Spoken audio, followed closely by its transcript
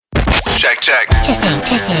Check.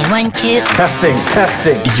 Testing, 1, 2.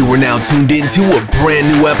 Testing. You are now tuned into a brand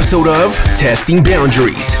new episode of Testing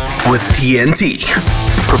Boundaries with TNT.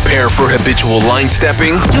 Prepare for habitual line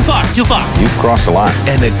stepping. Too far. You've crossed the line.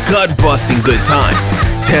 And a gut-busting good time.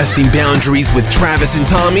 Testing Boundaries with Travis and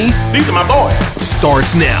Tommy. These are my boys.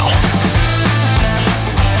 Starts now.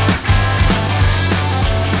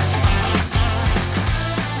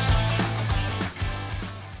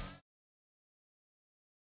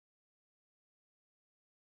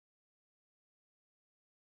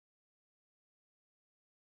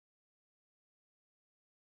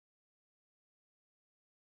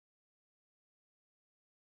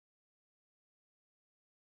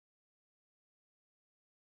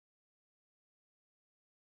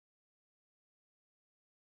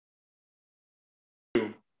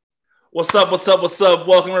 What's up?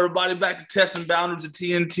 Welcome everybody back to Testing Boundaries at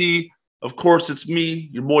TNT. Of course, it's me,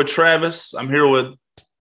 your boy Travis. I'm here with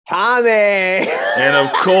Tommy. and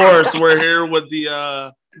of course, we're here with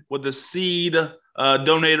the seed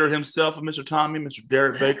donator himself, Mr. Tommy, Mr.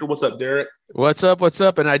 Derek Baker. What's up, Derek? What's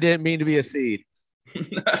up? And I didn't mean to be a seed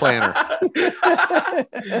planner. You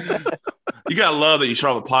gotta love that you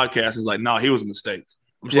start off a podcast. It's like, no, he was a mistake.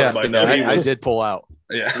 Yeah, I did pull out.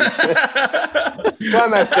 Yeah. Why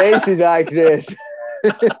my face is like this?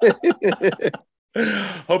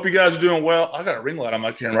 Hope you guys are doing well. I got a ring light on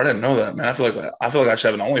my camera. I didn't know that, man. I feel like I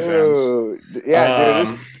should have an OnlyFans. Ooh, yeah,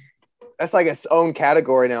 dude. That's like its own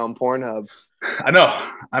category now on Pornhub. I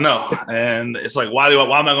know. And it's like, why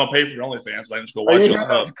am I going to pay for your OnlyFans? But I can just go watch Are you it on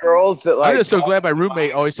those Hub. girls that like? I'm just so glad my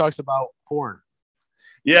roommate always talks about porn.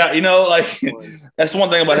 Yeah, that's one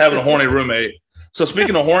thing about having a horny roommate. So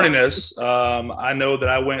speaking of horniness, I know that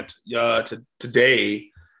I went today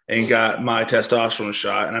and got my testosterone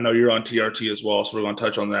shot, and I know you're on TRT as well, so we're going to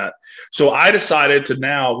touch on that. So I decided to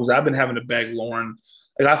now, because I've been having to beg Lauren,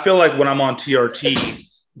 and I feel like when I'm on TRT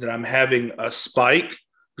that I'm having a spike,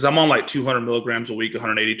 because I'm on like 200 milligrams a week,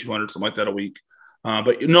 180, 200, something like that a week.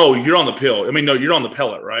 But no, you're on the pill. I mean, no, you're on the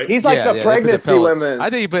pellet, right? He's like the pregnancy women. I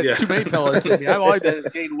think you put too many pellets in me. I've always done is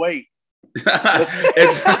gain weight.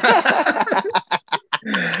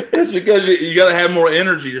 It's because you got to have more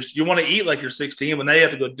energy. You want to eat like you're 16, but now you have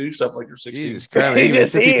to go do stuff like you're 16. Jesus Christ, He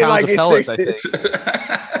just 50 eating pounds like of he's pellets, 60. I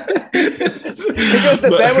think. He goes to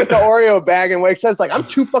bed with the Oreo bag and wakes up. It's like, I'm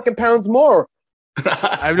 2 fucking pounds more.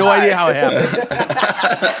 I have no idea how it happened.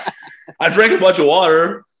 I drank a bunch of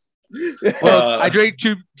water. Well, I drank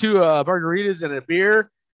two margaritas and a beer,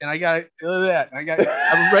 and I got that.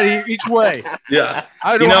 I'm ready each way. Yeah,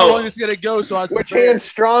 I don't know how long this is gonna go. So I was Which prepared. hand's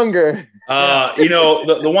stronger?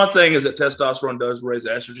 The one thing is that testosterone does raise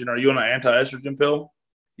estrogen. Are you on an anti-estrogen pill?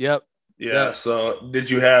 Yep. Yeah. Yep. So did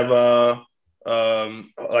you have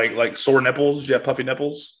like sore nipples? Did you have puffy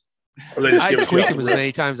nipples? Or they just I give it to tweak you them as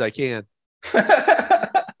many times as I can.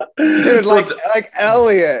 Dude, So like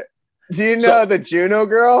Elliot. Do you know the Juno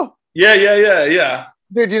girl? Yeah.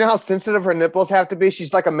 Dude, do you know how sensitive her nipples have to be?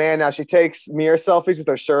 She's like a man now. She takes mirror selfies with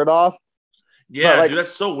her shirt off. Yeah, like, dude,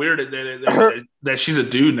 that's so weird that she's a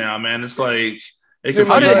dude now, man. It's like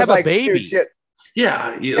How did they have a like, baby? dude, shit.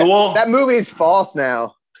 Yeah, well, That movie's false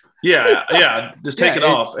now. yeah. Just take it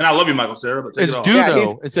off. And I love you, Michael Cera, but take It's it off.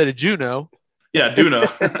 Duno instead of Juno. Yeah, Duno.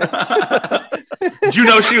 Did you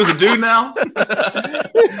know she was a dude now?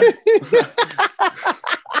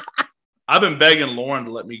 I've been begging Lauren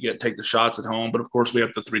to let me take the shots at home, but of course we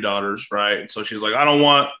have the 3 daughters, right? So she's like, I don't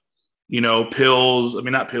want, pills. I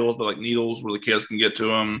mean, not pills, but like needles where the kids can get to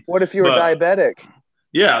them. What if you were diabetic?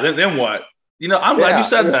 Yeah, then what? I'm glad you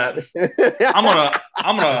said that. I'm going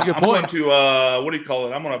to what do you call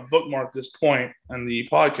it? I'm gonna bookmark this point in the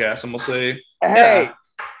podcast. I'm gonna say, hey,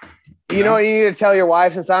 you know what you need to tell your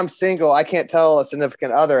wife? Since I'm single, I can't tell a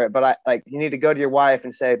significant other it, but you need to go to your wife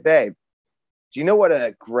and say, babe, do you know what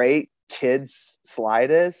a great kids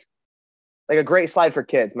slide is? Like a great slide for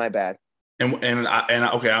kids. My bad. And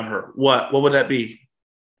okay, I'm her. What would that be?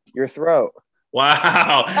 Your throat.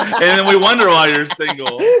 Wow. And then we wonder why you're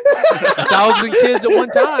single. 1,000 kids at one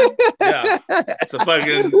time. Yeah. It's a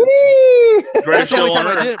fucking Whee! great That's the show only on time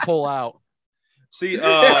I earth. didn't pull out. See,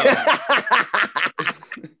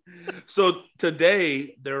 so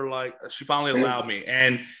today they're like, she finally allowed me.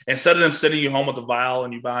 And instead of them sending you home with a vial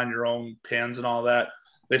and you buying your own pens and all that,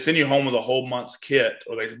 they send you home with a whole month's kit,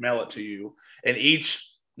 or they mail it to you. And each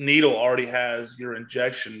needle already has your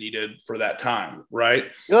injection needed for that time, right?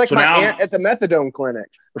 You're like So my now- aunt at the methadone clinic.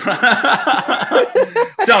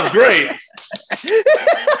 Sounds great.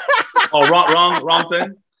 Oh, wrong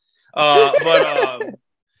thing.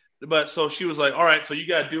 But so she was like, all right, so you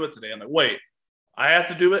got to do it today. I'm like, wait, I have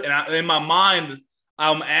to do it. And in my mind,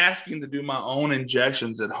 I'm asking to do my own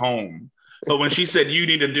injections at home. But when she said you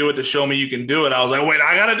need to do it to show me you can do it, I was like, wait,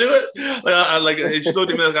 I gotta do it. She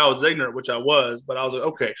looked at me like I was ignorant, which I was. But I was like,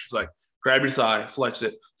 okay. She's like, grab your thigh, flex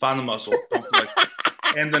it, find the muscle, don't flex it.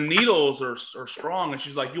 And the needles are strong, and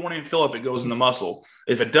she's like, you won't even feel if it goes in the muscle.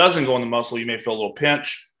 If it doesn't go in the muscle, you may feel a little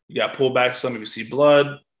pinch. You got to pull back some. If you see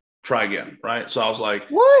blood, try again, right? So I was like,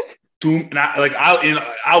 what? And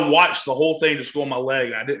I watched the whole thing just go on my leg,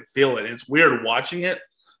 and I didn't feel it. And it's weird watching it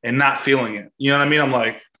and not feeling it. You know what I mean? I'm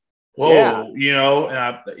like, whoa, and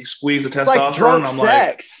I squeeze the testosterone. Like drunk I'm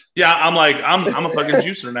sex. I'm a fucking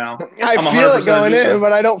juicer now. I feel it going in,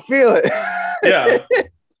 but I don't feel it. Yeah.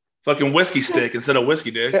 Fucking whiskey stick instead of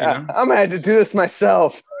whiskey dick. Yeah, I'm gonna have to do this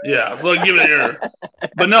myself. Yeah, look, give it here.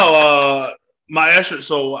 But no, my estrogen.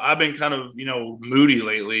 So I've been kind of moody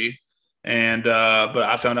lately, and but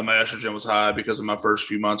I found out my estrogen was high because of my first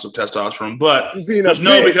few months of testosterone. But because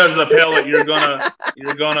of the pellet, you're gonna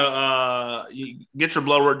get your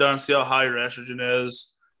blood work done, see how high your estrogen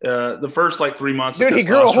is. The first 3 months. Dude, he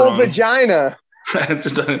grew a whole vagina.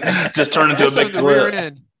 just turned into a big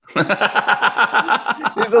clit.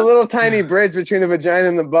 There's a little tiny bridge between the vagina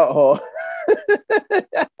and the butthole.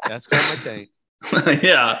 That's called my tank.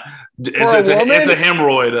 Yeah, it's a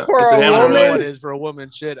hemorrhoid. For it's a woman, it is for a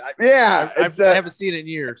woman. Shit. I haven't seen it in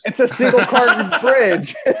years. It's a single carton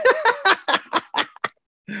bridge.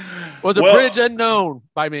 Was a bridge unknown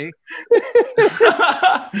by me.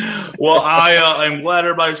 Well, I'm glad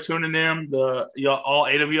everybody's tuning in. All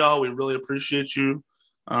 8 of y'all, we really appreciate you.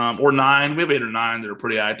 Or 9, we have 8 or 9 that are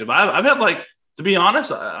pretty active. I've had to be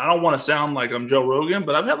honest, I don't want to sound like I'm Joe Rogan,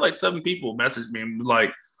 but I've had 7 people message me and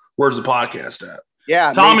like, "Where's the podcast at?"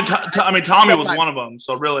 Yeah, Tommy was one of them.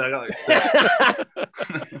 So really, I got 6.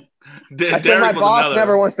 I said my boss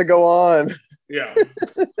never wants to go on. Yeah,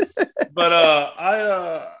 but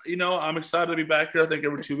I'm excited to be back here. I think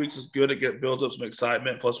every 2 weeks is good. It builds up some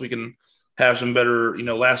excitement. Plus, we can have some better.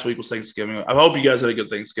 Last week was Thanksgiving. I hope you guys had a good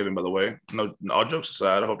Thanksgiving. By the way, no, all jokes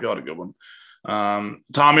aside, I hope you all had a good one.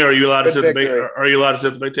 Tommy, are you allowed to sit at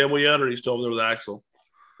the big table yet, or are you still over there with Axel?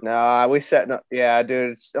 No, we setting up. Yeah,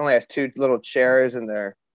 dude, it only has 2 little chairs in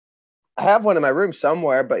there. I have one in my room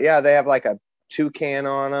somewhere, but yeah, they have a toucan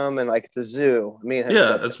on them, and it's a zoo. Me and him.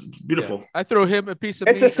 Yeah, that's beautiful. Yeah. I throw him a piece of.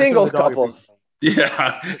 It's meat, a single couple.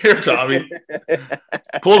 Yeah, here, Tommy.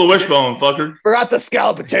 Pull the wishbone, fucker. Forgot the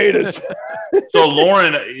scalloped potatoes. So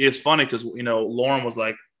Lauren, it's funny because Lauren was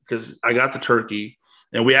like, because I got the turkey,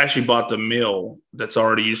 and we actually bought the meal that's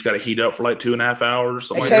already, you just got to heat up for 2.5 hours.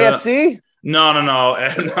 Something like KFC? That. No.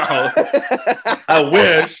 I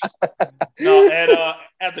wish. No,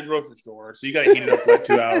 at the grocery store. So you got to heat it up for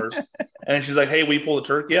 2 hours. And she's like, "Hey, we pull the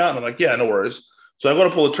turkey out?" And I'm like, "Yeah, no worries." So I go to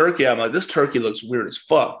pull the turkey out. I'm like, "This turkey looks weird as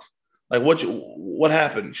fuck. What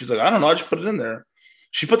happened?" She's like, "I don't know. I just put it in there."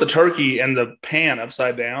 She put the turkey in the pan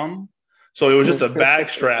upside down. So it was just a back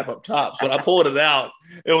strap up top. So when I pulled it out,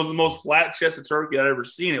 it was the most flat-chested turkey I'd ever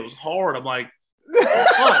seen. It was hard. I'm like,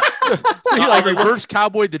 what? So you reverse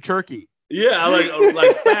cowboyed the turkey. Yeah,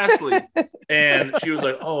 like fastly. And she was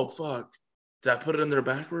like, "Oh, fuck. Did I put it in there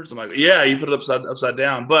backwards?" I'm like, "Yeah, you put it upside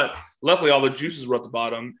down." But luckily all the juices were at the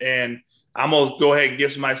bottom. And I'm going to go ahead and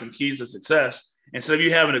give somebody some keys to success. Instead of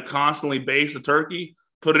you having to constantly baste the turkey,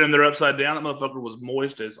 put it in there upside down. That motherfucker was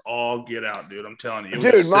moist as all get out, dude. I'm telling you.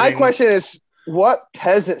 Dude, my question is, what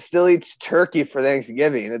peasant still eats turkey for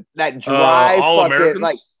Thanksgiving? That dry all fucking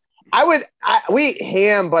Americans? we eat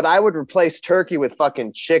ham, but I would replace turkey with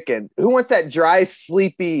fucking chicken. Who wants that dry,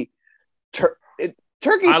 sleepy turkey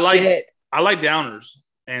shit? I like downers,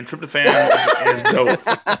 and tryptophan is dope.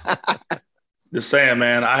 Just saying,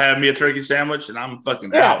 man. I had me a turkey sandwich, and I'm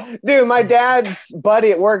fucking out. Dude, my dad's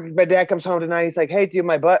buddy at work. My dad comes home tonight. He's like, "Hey, dude,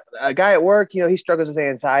 a guy at work, he struggles with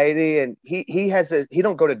anxiety, and he has this. He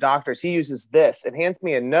don't go to doctors. He uses this, and hands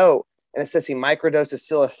me a note, and it says he microdoses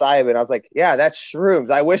psilocybin." I was like, "Yeah, that's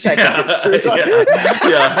shrooms. I wish I could get shrooms."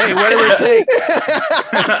 Yeah. Hey, whatever it takes.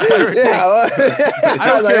 Whatever it takes. I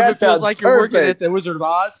don't care if it feels like you're working at the Wizard of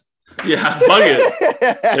Oz. Yeah, fuck it.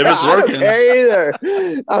 If it's working, I don't care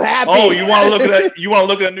either. I'm happy. Oh, you want to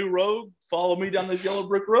look at a new road? Follow me down this yellow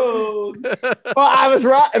brick road. Well, I was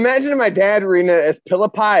right. Imagining my dad reading it as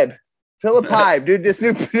Pilipibe. Pilipibe, dude. This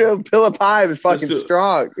new Pilipibe is fucking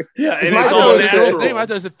strong. Yeah, and it's all natural. Name, I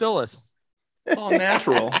thought it was Phyllis. All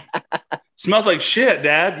natural. Smells like shit,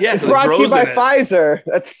 Dad. Yeah, it's brought to you by Pfizer.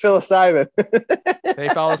 That's psilocybin. They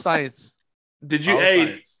follow science. Did you?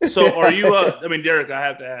 So are you? Derek, I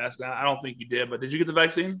have to ask. I don't think you did, but did you get the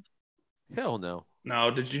vaccine? Hell no.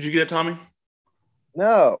 No. Did you get it, Tommy?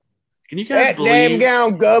 No. Can you guys believe? Damn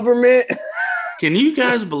gown government. Can you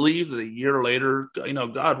guys believe that a year later,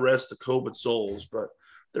 God rest the COVID souls, but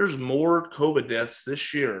there's more COVID deaths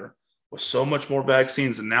this year with so much more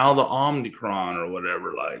vaccines, and now the Omicron or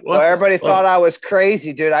whatever. Like, well, everybody thought I was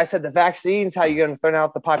crazy, dude. I said the vaccine's how you're going to thin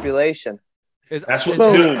out the population. That's what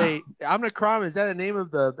Omicron, is that the name of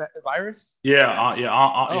the virus? Yeah.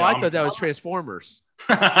 I thought that was Transformers.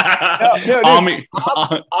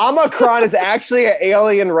 Omicron is actually an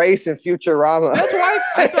alien race in Futurama. That's why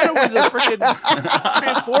I thought it was a freaking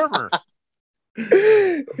Transformer.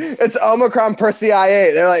 It's Omicron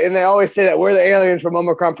Persei. They're like, and they always say that we're the aliens from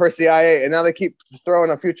Omicron Persei, and now they keep throwing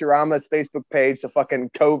on Futurama's Facebook page the fucking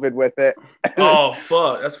COVID with it. Oh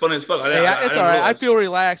fuck, that's funny as fuck. It's all right. I feel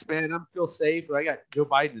relaxed, man. I feel safe. I got Joe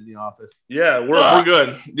Biden in the office. Yeah, we're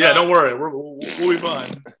good. Yeah, don't worry. We'll be fine.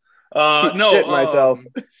 Shit myself.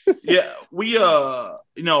 Yeah,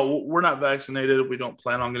 we're not vaccinated. We don't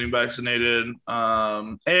plan on getting vaccinated.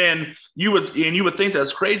 And you would think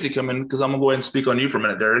that's crazy coming, because I'm gonna go ahead and speak on you for a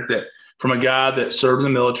minute, Derek. That from a guy that served in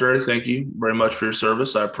the military. Thank you very much for your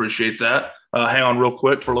service. I appreciate that. Hang on real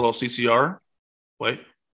quick for a little CCR. Wait,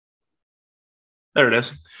 there it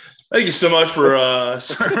is. Thank you so much for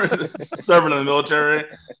serving in the military.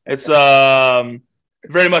 It's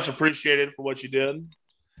very much appreciated for what you did.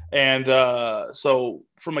 And so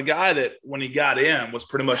from a guy that when he got in was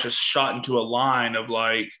pretty much just shot into a line of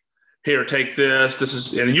like, here, take this. This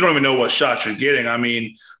is, and you don't even know what shots you're getting. I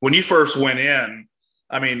mean, when you first went in,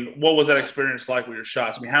 I mean, what was that experience like with your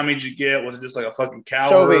shots? I mean, how many did you get? Was it just like a fucking coward?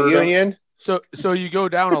 Soviet Union. So you go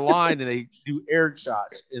down a line and they do air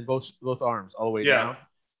shots in both arms all the way down.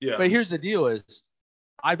 Yeah. But here's the deal: is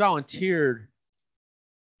I volunteered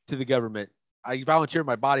to the government. I volunteered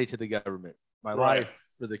my body to the government, my life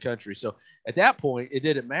for the country. So at that point, it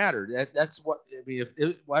didn't matter. That's what I mean.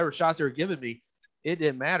 If whatever shots they were giving me, it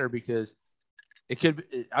didn't matter because I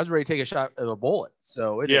was ready to take a shot of a bullet.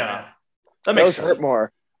 So it didn't matter. That makes sense. Hurt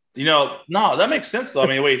more. No, that makes sense though. I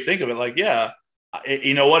mean, the way you think of it, like, yeah,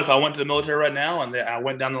 you know what? If I went to the military right now and I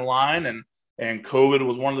went down the line and COVID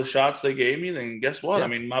was one of the shots they gave me, then guess what? Yeah. I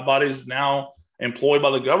mean, my body's now employed by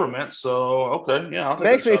the government. So, okay. Yeah. It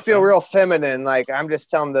makes me feel real feminine. Like I'm just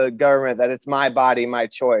telling the government that it's my body, my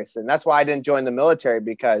choice. And that's why I didn't join the military,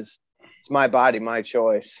 because it's my body, my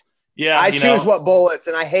choice. Yeah. I choose what bullets,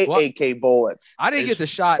 and I hate AK bullets. I didn't get the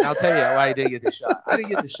shot. And I'll tell you why I didn't get the shot. I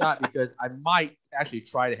didn't get the shot because I might actually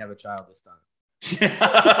try to have a child this time.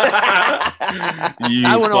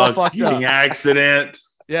 I went all fucked up. Accident.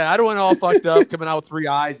 Yeah, I don't want all fucked up, coming out with 3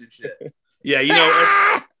 eyes and shit. Yeah,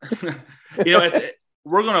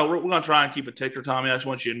 we're gonna try and keep it ticker, Tommy. I just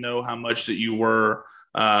want you to know how much that you were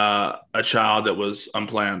a child that was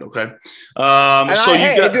unplanned. Okay. Dude,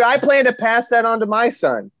 I plan to pass that on to my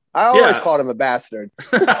son. I always called him a bastard.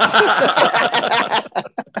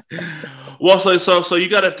 Well, so you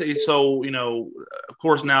got to, of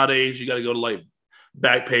course, nowadays you got to go to like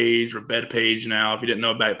Backpage or Bedpage now. If you didn't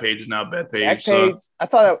know, Backpage is now Bedpage. Backpage. I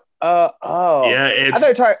thought that. Yeah, I thought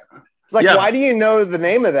it's like, why do you know the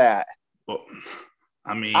name of that? Well,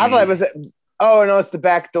 I mean, I thought it was. Oh no, it's the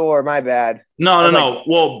back door. My bad. No.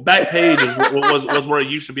 Well, Backpage was where you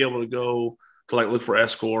used to be able to go to like look for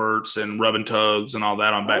escorts and rubbing tugs and all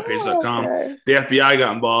that on Backpage.com. Okay. The FBI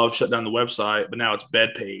got involved, shut down the website, but now it's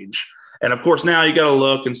Bedpage. And of course, now you got to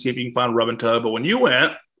look and see if you can find rubbing tug. But when you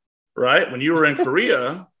went, when you were in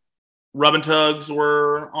Korea, rubbing tugs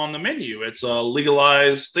were on the menu. It's a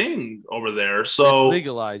legalized thing over there. So it's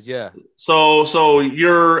legalized, yeah. So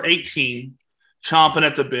you're 18, chomping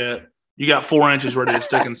at the bit. You got 4 inches ready to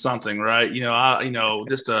stick in something, right?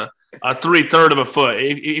 Just a 3/3 of a foot.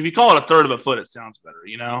 If you call it a third of a foot, it sounds better,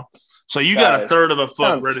 So you got a third of a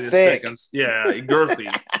foot ready to stick in. Yeah,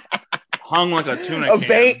 girthy. Hung like a tuna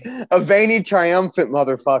can. A veiny, triumphant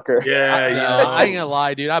motherfucker. Yeah, I ain't gonna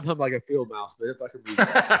lie, dude. I'm like a field mouse, but if I could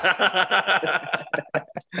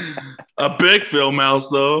a big field mouse,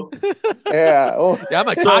 though. Yeah. I'm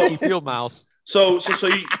a cocky field mouse. So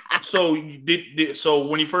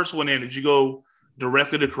when you first went in, did you go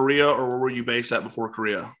directly to Korea, or where were you based at before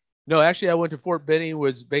Korea? No, actually, I went to Fort Benning.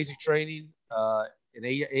 Was basic training in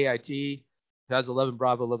AIT. That was 11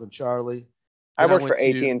 Bravo, 11 Charlie. I worked for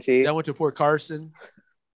AT&T. I went to Fort Carson.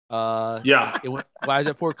 When I was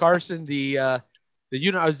at Fort Carson, the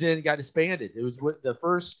unit I was in got disbanded. It was the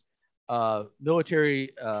first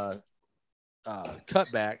military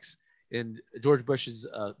cutbacks in George Bush's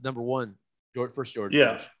first George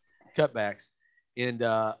Bush cutbacks. And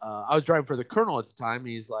I was driving for the colonel at the time. And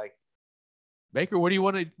he's like, Baker, what do you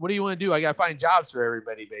want to do? I got to find jobs for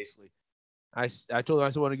everybody, basically. I told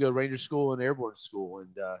him I want to go to Ranger School and Airborne School.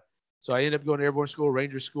 And so I ended up going to Airborne School,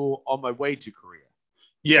 Ranger School on my way to Korea.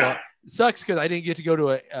 Yeah. So it sucks because I didn't get to go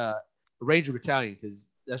to a Ranger battalion because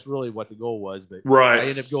that's really what the goal was. But Right. I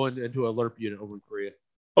ended up going into a LRP unit over in Korea.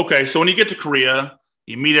 Okay, so when you get to Korea,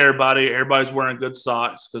 you meet everybody. Everybody's wearing good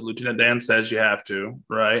socks because Lieutenant Dan says you have to,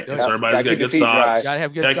 right? Yep. So everybody's got good socks. Dry. Gotta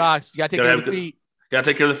have good socks. You gotta take care of the feet. Got to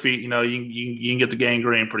take care of the feet. You know, you can get the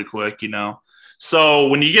gangrene pretty quick, you know. So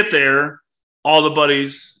when you get there, all the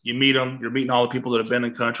buddies, you meet them. You're meeting all the people that have been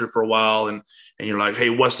in country for a while, and you're like, hey,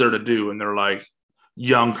 what's there to do? And they're like,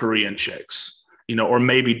 young Korean chicks, you know, or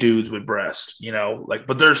maybe dudes with breasts, you know, like,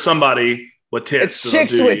 but there's somebody with tits. It's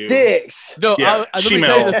chicks with dicks. No, Yeah, let me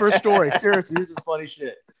tell you the first story. Seriously, this is funny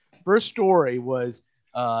shit. First story was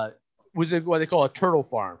in what they call a turtle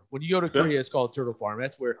farm. When you go to Korea, it's called a turtle farm.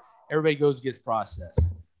 That's where everybody goes and gets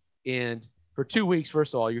processed. And for 2 weeks,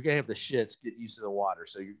 first of all, you're gonna have the shits, get used to the water,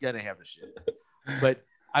 so you're gonna have the shits. But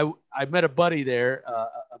I met a buddy there,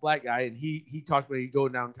 a black guy, and he talked about go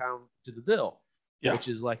downtown to the Ville, which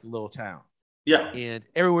is like a little town. Yeah. And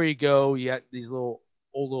everywhere you go, you got these old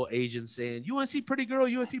little Asians saying, "You want to see pretty girl?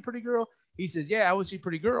 You want to see pretty girl?" He says, "Yeah, I want to see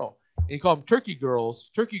pretty girl." And he called them turkey girls.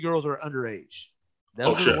 Turkey girls are underage.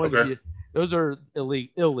 Those are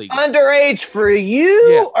illegal. Underage for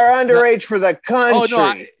you or underage for the country?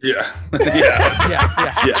 Oh, no, yeah.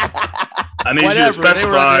 I need whatever, you to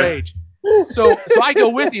specify. They were underage. So I go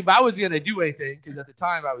with him, but I wasn't going to do anything because at the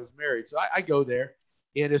time I was married. So I go there,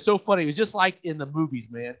 and it's so funny. It was just like in the movies,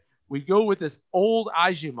 man. We go with this old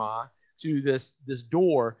Ajima to this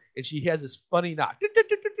door, and she has this funny knock,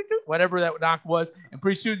 whatever that knock was, and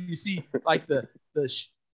pretty soon you see like the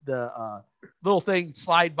little thing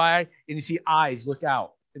slide by, and you see eyes look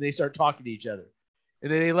out, and they start talking to each other,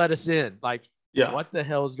 and then they let us in. Like, what the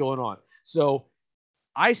hell is going on? So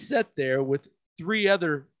I sat there with 3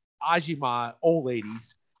 other Ajima old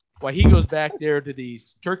ladies while he goes back there to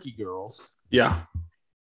these turkey girls. Yeah.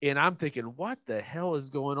 And I'm thinking, what the hell is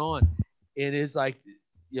going on? And it's like,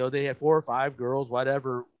 you know, they had 4 or 5 girls,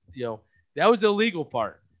 whatever, you know, that was the illegal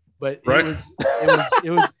part. But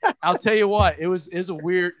it was, I'll tell you what, it was a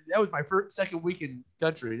weird, that was my second week in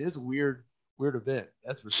country. It was a weird event.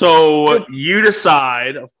 That's for sure. So you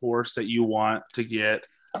decide, of course, that you want to get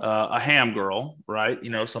a ham girl, right? You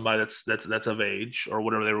know, somebody that's of age or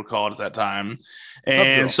whatever they were called at that time.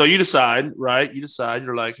 And so you decide, right?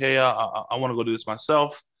 You're like, hey, I want to go do this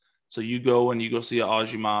myself. So you go and you go see a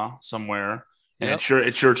Ajima somewhere, and it's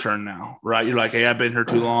your turn now, right? You're like, hey, I've been here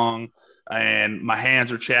too long, and my hands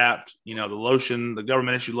are chapped. You know, the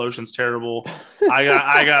government issued lotion's terrible. I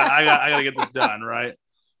got to get this done, right?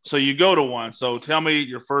 So you go to one. So tell me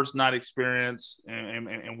your first night experience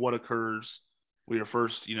and what occurs with your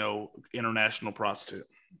first, you know, international prostitute.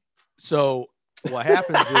 So what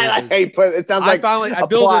happens is, it sounds like I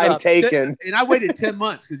built it up, taken, and I waited 10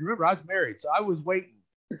 months because remember I was married, so I was waiting.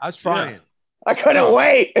 I was trying. Yeah. I couldn't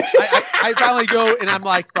wait. I finally go, and I'm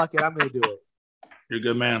like, fuck it, I'm going to do it. You're a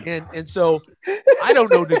good man. And so I don't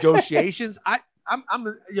know negotiations. I'm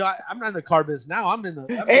not in the car business now. I'm in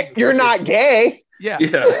the. You're not gay. Yeah.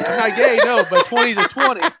 I'm not gay. No, but 20's a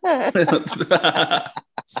 20.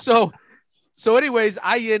 So anyways,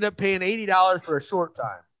 I end up paying $80 for a short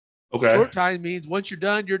time. Okay. Short time means once you're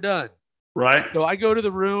done, you're done. Right. So I go to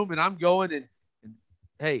the room and I'm going and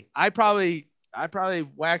hey, I probably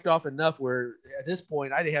whacked off enough where at this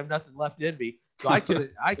point I didn't have nothing left in me. So I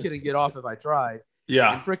couldn't get off if I tried.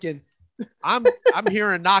 Yeah. And freaking I'm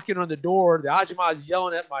hearing knocking on the door. The Ajima is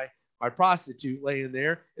yelling at my prostitute laying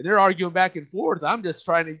there, and they're arguing back and forth. I'm just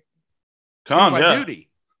trying to do my duty.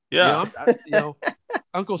 Yeah. You know,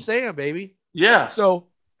 Uncle Sam, baby. Yeah. So,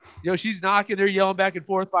 you know, she's knocking, they're yelling back and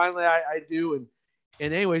forth. Finally, I do.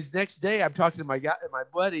 And anyways, next day I'm talking to my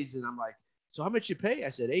buddies, and I'm like, so how much you pay? I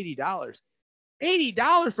said, $80.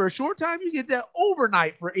 $80 for a short time? You get that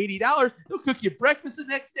overnight for $80. They'll cook you breakfast the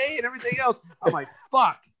next day and everything else. I'm like,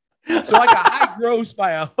 fuck. So I got high gross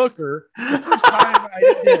by a hooker the first time I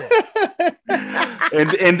did it.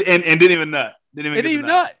 and didn't even nut. Didn't even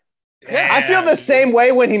nut. Yeah. I feel the same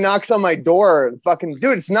way when he knocks on my door. Fucking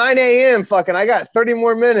dude, it's 9 a.m. Fucking, I got 30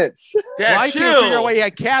 more minutes. Well, I can't figure out why you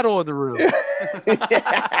had cattle in the room.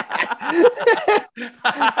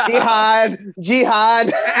 Jihad.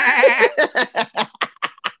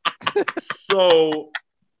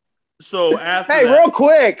 So after hey, that, real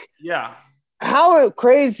quick. Yeah. How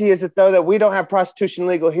crazy is it though that we don't have prostitution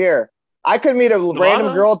legal here? I could meet a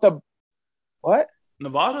random girl at the what?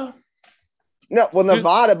 Nevada? No, well,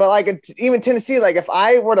 Nevada, but like even Tennessee, like if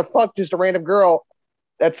I were to fuck just a random girl,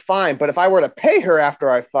 that's fine. But if I were to pay her after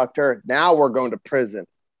I fucked her, now we're going to prison.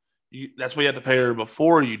 That's why you have to pay her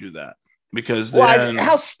before you do that. Because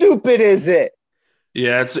how stupid is it?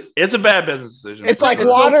 Yeah, it's a bad business decision. It's like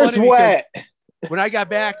water's wet. when I got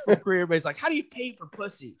back from Korea, everybody's like, how do you pay for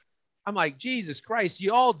pussy? I'm like, Jesus Christ,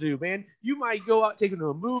 you all do, man. You might go out, take them to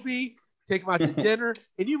a movie, take them out to dinner,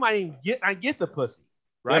 and you might even get the pussy,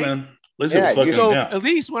 right? Yeah, man. At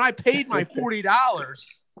least when I paid my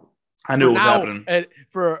 $40, I knew it was happening.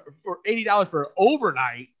 For $80 for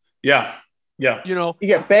overnight. Yeah. You know, you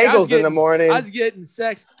get bagels in the morning. I was getting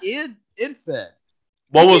sex in fed.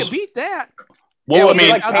 What was can't beat that? Was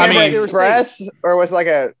it like Panda Express, or was it like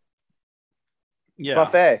a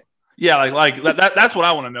buffet? Yeah, like that's what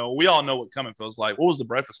I want to know. We all know what coming feels like. What was the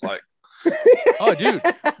breakfast like? Oh, dude,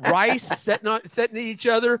 rice setting each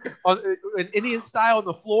other on an Indian style on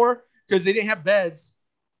the floor because they didn't have beds,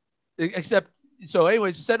 except. So,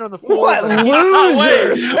 anyways, sitting on the floor. What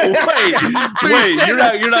losers? Wait! You're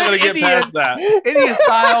not going to get past that. Indian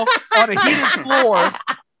style on a heated floor,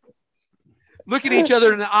 looking at each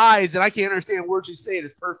other in the eyes, and I can't understand words you say. It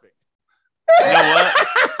is perfect. You know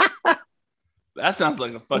what? That sounds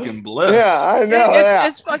like a fucking bliss. Yeah, I know.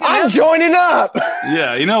 It's fucking. I'm joining up.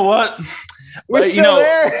 Yeah, you know what? We're still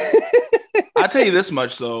there. I tell you this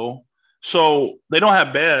much though. So they don't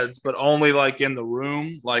have beds, but only like in the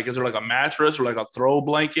room. Like, is there like a mattress or like a throw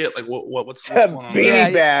blanket? Like what's going on?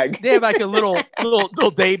 Beanie bag. They have like a little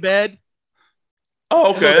day bed.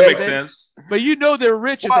 Oh, okay, that makes sense. But you know they're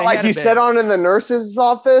rich. What, like you sit on in the nurse's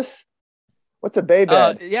office? What's a bay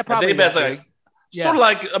bed? Yeah, probably. A day bed's like sort of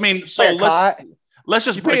like. I mean, so let's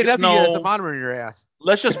just break it up. You get a thermometer in your ass.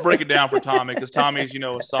 Let's just break it down for Tommy because Tommy's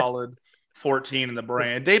a solid 14 in the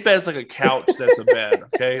brain. Day bed's like a couch that's a bed.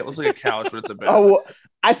 Okay, it looks like a couch, but it's a bed. Oh,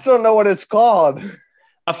 I still don't know what it's called.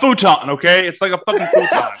 A futon. Okay, it's like a fucking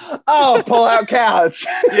futon. Oh, pull out couch.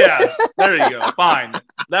 Yes, there you go. Fine,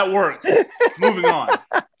 that works. Moving on.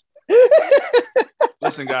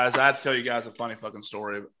 Listen, guys, I have to tell you guys a funny fucking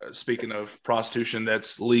story. Speaking of prostitution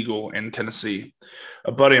that's legal in Tennessee,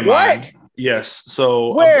 a buddy of mine. Yes.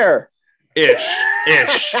 So where? Ish.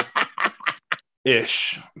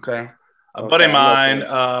 Okay. A buddy of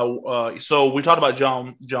mine. So we talked about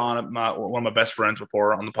John, one of my best friends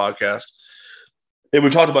before on the podcast. And we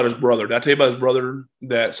talked about his brother. Did I tell you about his brother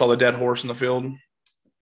that saw the dead horse in the field?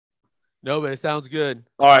 No, but it sounds good.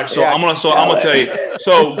 All right, so I'm gonna tell you.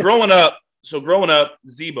 So growing up,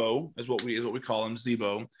 Zebo is what we call him.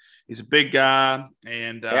 Zebo. He's a big guy,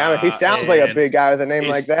 and he sounds like a big guy with a name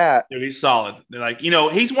like that. Dude, he's solid. Like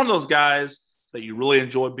he's one of those guys that you really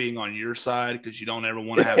enjoy being on your side because you don't ever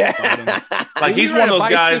want to have to fight him. Like he's one of those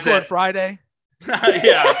guys that on Friday.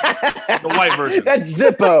 Yeah, the white version. That's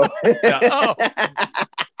Zippo. Yeah. Oh.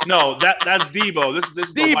 No, that's Debo. This is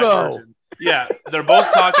the white version. Yeah, they're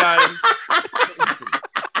both cockeyed.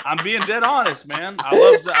 I'm being dead honest, man. I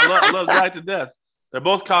love Zach to death. They're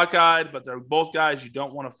both cockeyed, but they're both guys you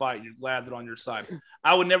don't want to fight. You're glad they're on your side.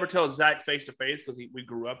 I would never tell Zach face to face because we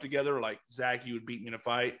grew up together. Like Zach, you would beat me in a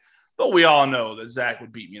fight, but we all know that Zach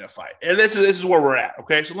would beat me in a fight. And this is where we're at.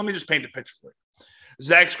 Okay, so let me just paint the picture for you.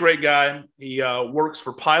 Zach's a great guy. He works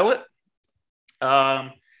for Pilot,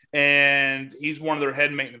 and he's one of their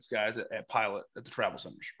head maintenance guys at Pilot at the travel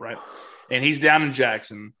centers, right? And he's down in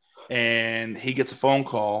Jackson, and he gets a phone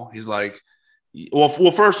call. He's like, well,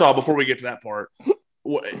 first off, before we get to that part,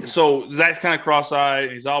 so Zach's kind of cross-eyed,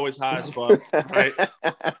 and he's always high as fuck, right?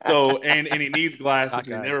 So, and he needs glasses,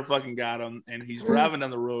 and he never fucking got them, and he's driving down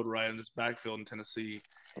the road, right, in this backfield in Tennessee,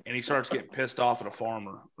 and he starts getting pissed off at a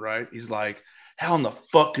farmer, right? He's like, how in the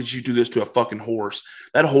fuck could you do this to a fucking horse?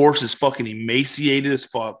 That horse is fucking emaciated as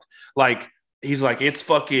fuck. Like, he's like, it's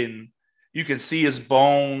fucking, you can see his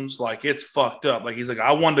bones. Like, it's fucked up. Like, he's like,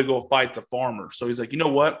 I wanted to go fight the farmer. So he's like, you know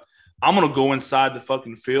what? I'm going to go inside the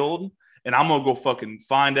fucking field and I'm going to go fucking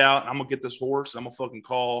find out. I'm going to get this horse. I'm going to fucking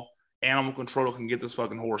call Animal Control can get this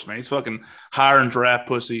fucking horse, man. He's fucking hiring draft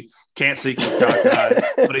pussy. Can't see because he's cockeyed,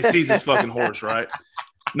 but he sees his fucking horse, right?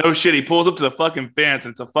 No shit. He pulls up to the fucking fence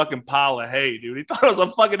and it's a fucking pile of hay, dude. He thought it was a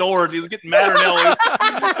fucking horse. He was getting madder than hell.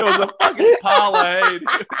 It was a fucking pile of hay,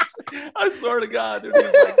 dude. I swear to God, dude. He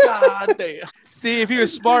was like, God damn. See, if he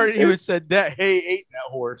was smart, he would have said that hay ate that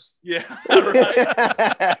horse. Yeah,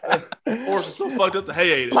 right. Horse is so fucked up the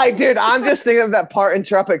hay ate it. Like, dude, I'm just thinking of that part in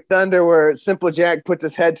Tropic Thunder where Simple Jack puts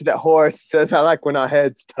his head to that horse, says, I like when our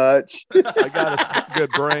heads touch. I got a good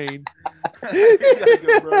brain.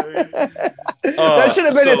 That should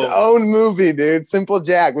have been its own movie, dude. Simple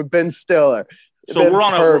Jack with Ben Stiller. So we're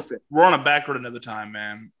on a back road another time,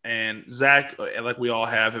 man. And Zach, like we all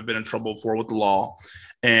have been in trouble before with the law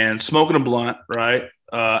and smoking a blunt, right?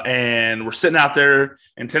 And we're sitting out there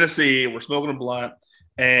in Tennessee. We're smoking a blunt,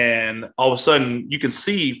 and all of a sudden, you can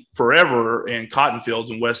see forever in cotton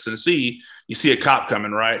fields in West Tennessee. You see a cop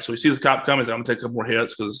coming, right? So he sees a cop coming. He's like, I'm gonna take a couple more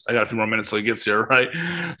hits because I got a few more minutes till he gets here, right?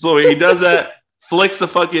 So he does that. flicks the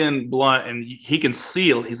fucking blunt, and he can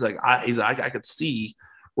see it. He's like, I could see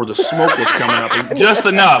where the smoke was coming up, and just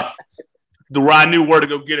enough to where I knew where to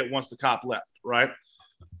go get it once the cop left. Right?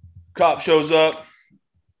 Cop shows up.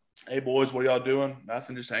 Hey boys, what are y'all doing?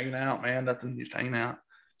 Nothing, just hanging out, man. Nothing, just hanging out.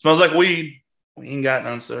 Smells like weed. We ain't got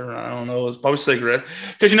none, sir. I don't know. It's probably cigarette.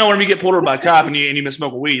 Because when you get pulled over by a cop and you been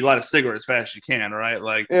smoking weed, you light a cigarette as fast as you can, right?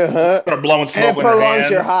 Like, start blowing smoke and in your hands.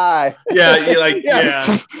 your high. Yeah, you're like,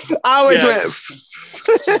 yeah. I always went.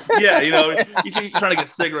 Yeah, you're trying to get a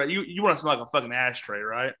cigarette. You want to smell like a fucking ashtray,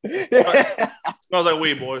 right? Smells like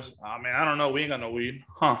weed, boys. Oh, man, I don't know. We ain't got no weed.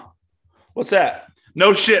 Huh. What's that?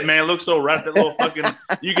 No shit, man. It looks so right. That little fucking,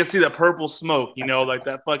 you can see the purple smoke, like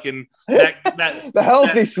that fucking, that the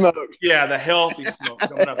healthy smoke. Yeah, the healthy smoke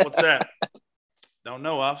coming up. What's that? Don't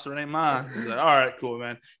know, officer. It ain't mine. He's like, all right, cool,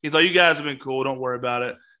 man. He's like, you guys have been cool. Don't worry about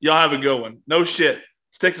it. Y'all have a good one. No shit.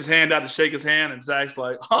 Sticks his hand out to shake his hand, and Zach's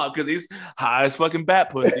like, because he's high as fucking bat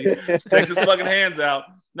pussy. Sticks his fucking hands out.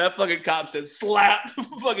 That fucking cop said, slap.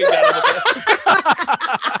 Fucking got him.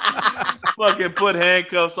 Fucking put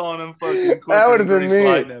handcuffs on him. Fucking that would have been me.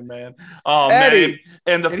 Lightning, man. Oh, Eddie.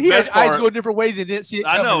 Man. And he had best part, eyes going different ways and didn't see it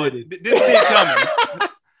coming. I know. Didn't see it coming.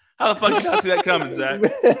 How the fuck did you not see that coming, Zach?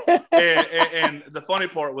 And the funny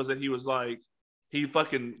part was that he was like, he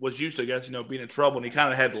fucking was used to, I guess, being in trouble, and he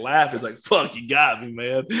kind of had to laugh. He's like, fuck, you got me,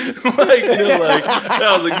 man.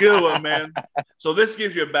 That was a good one, man. So this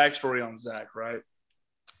gives you a backstory on Zach, right?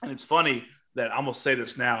 And it's funny that I'm going to say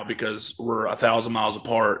this now because we're 1,000 miles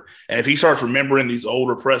apart. And if he starts remembering these old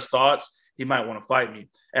repressed thoughts, he might want to fight me.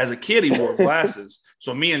 As a kid, he wore glasses.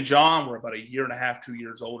 So me and John were about 1.5 years, 2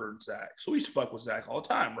 years older than Zach. So we used to fuck with Zach all the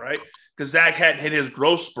time, right? Because Zach hadn't hit his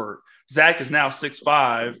growth spurt. Zach is now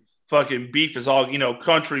 6'5". Fucking beef is all,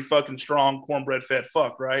 country fucking strong, cornbread fed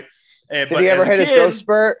fuck, right? Did he ever hit his growth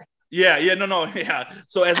spurt? Yeah.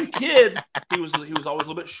 So as a kid, he was always a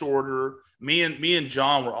little bit shorter. Me and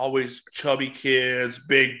John were always chubby kids,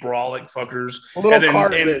 big brolic fuckers. Little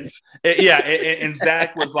cartons. And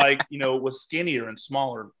Zach was like, was skinnier and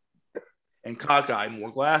smaller and cockeyed and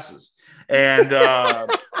wore glasses. And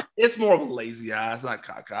it's more of a lazy eye. It's not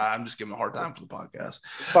cockeyed. I'm just giving him a hard time for the podcast.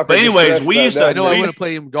 But anyways, we used to. I know I want to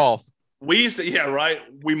play him golf. We used to, yeah, right.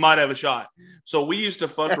 We might have a shot. So we used to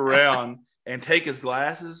fuck around and take his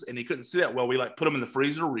glasses, and he couldn't see that well. We put them in the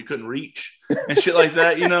freezer where he couldn't reach and shit like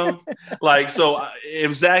that, So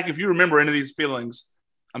if you remember any of these feelings,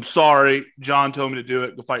 I'm sorry. John told me to do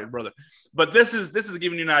it. Go fight your brother. But this is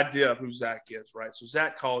giving you an idea of who Zach is, right? So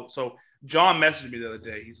Zach called. So John messaged me the other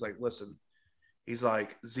day. He's like, listen. He's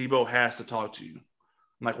like, Zebo has to talk to you.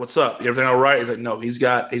 I'm like, what's up? Everything all right? He's like, no. He's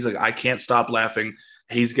like, I can't stop laughing.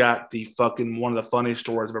 He's got the fucking one of the funniest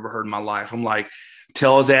stories I've ever heard in my life. I'm like,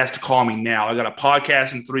 tell his ass to call me now. I got a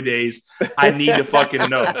podcast in 3 days. I need to fucking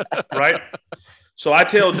know, right? So I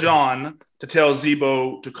tell John to tell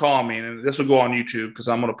Zebo to call me, and this will go on YouTube because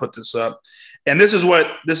I'm going to put this up. And this is what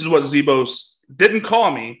Zebo didn't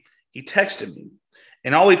call me. He texted me,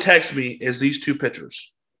 and all he texted me is these two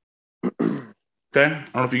pictures. Okay, I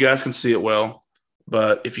don't know if you guys can see it well,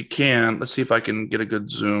 but if you can, let's see if I can get a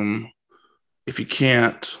good zoom. If you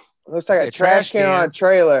can't, it looks like a trash can on a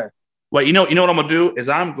trailer. Well, you know what I'm gonna do is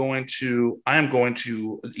I am going to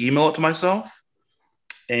email it to myself,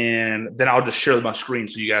 and then I'll just share my screen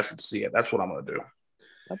so you guys can see it. That's what I'm gonna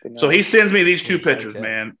do. So he sends me these two pictures,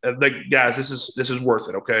 man. Guys, this is worth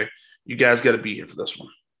it. Okay, you guys got to be here for this one.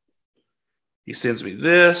 He sends me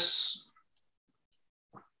this.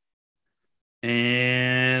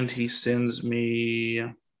 And he sends me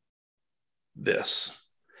this.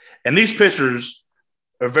 And these pictures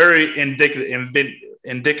are very indicative.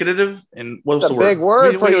 And what's the word? Big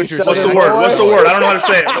word for you. What's the word? What's the word? I don't know how to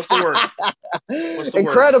say it. What's the word?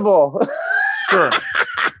 Incredible. Word?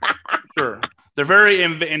 Sure. They're very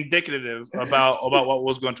indicative about what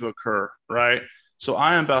was going to occur, right? So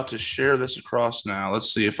I am about to share this across now.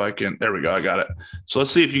 Let's see if I can. There we go. I got it. So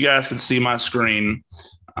let's see if you guys can see my screen.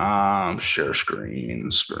 Share screen,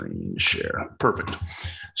 share. Perfect.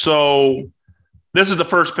 So this is the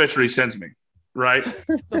first picture he sends me, right?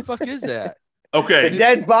 What the fuck is that? Okay. It's a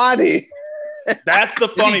dead body. That's the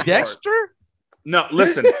funny part. Dexter? No,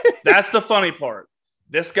 listen. That's the funny part.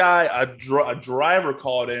 This guy, a driver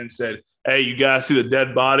called in and said, hey, you guys see the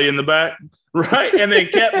dead body in the back? Right? And they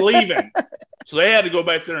kept leaving. So they had to go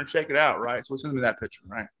back there and check it out, right? So he sends me that picture,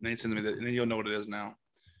 right? And then he sends me that, and then you'll know what it is now.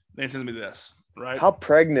 Then he sends me this. Right? How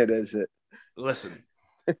pregnant is it? Listen,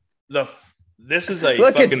 this is a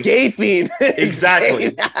look. Fucking, it's gaping.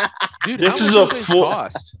 Exactly, dude. This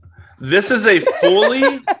is a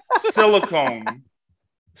fully silicone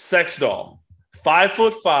sex doll,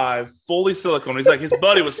 5'5", fully silicone. He's like, his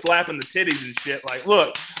buddy was slapping the titties and shit. Like,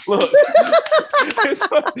 look,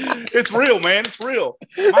 it's real, man. It's real.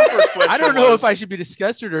 My first question I don't know if I should be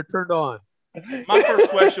disgusted or turned on. My first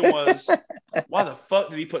question was, why the fuck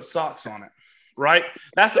did he put socks on it? Right?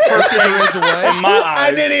 That's the first thing in my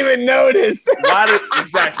eyes. I didn't even notice.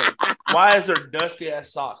 Exactly. Why is there dusty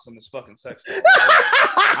ass socks on this fucking sex toy?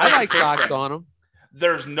 I like socks on them.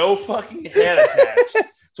 There's no fucking head attached.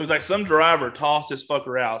 So it's like some driver tossed this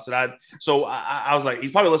fucker out. So I was like,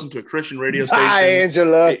 he's probably listening to a Christian radio station. Hi,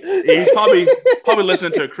 Angela. He's probably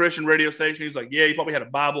listening to a Christian radio station. He's like, yeah, he probably had a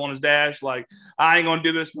Bible on his dash. Like, I ain't gonna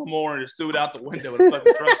do this no more, and just threw it out the window and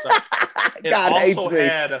fucking truck stop. It God also hates me.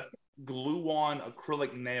 had glue-on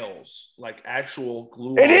acrylic nails, like actual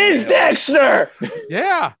glue-on. It is nails. Dexter.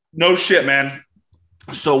 Yeah. No shit, man.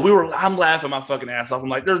 So I'm laughing my fucking ass off. I'm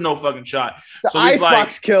like, there's no fucking shot. The So he's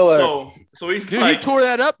Icebox like, killer. So he's Dude, like, he tore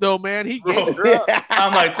that up though, man. He gave bro, it up.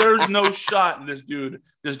 I'm like, there's no shot. And this dude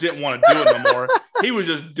just didn't want to do it no more. He was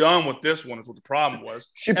just done with this one. Is what the problem was.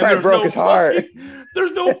 She And probably there's broke his heart.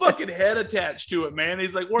 There's no fucking head attached to it, man.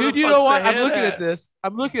 He's like, where Dude, the you fuck's know what? the I'm head looking at? at this.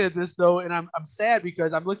 I'm looking at this though, and I'm sad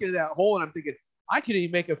because I'm looking at that hole and I'm thinking, I could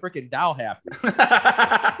even make a freaking doll happy.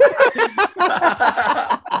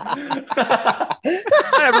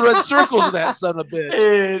 I haven't run circles with that son of a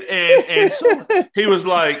bitch. And so he was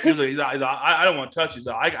like, I don't want to touch it.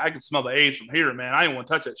 I can smell the age from here, man. I didn't want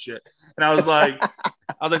to touch that shit. And I was like,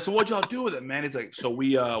 so what'd y'all do with it, man? He's like, so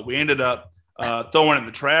we ended up throwing it in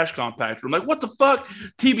the trash compactor. I'm like, what the fuck?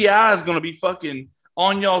 TBI is gonna be fucking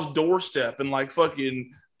on y'all's doorstep in like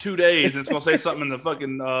fucking 2 days, and it's gonna say something in the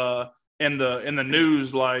fucking in the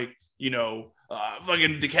news, like, you know,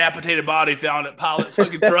 fucking decapitated body found at Pilot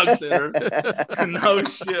fucking drug center. No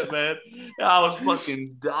shit, man. I was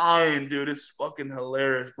fucking dying, dude. It's fucking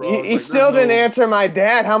hilarious, bro. He still didn't answer my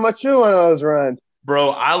dad. How much do one of those run?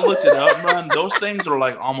 Bro, I looked it up, man. Those things are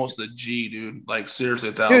like almost a G, dude. Like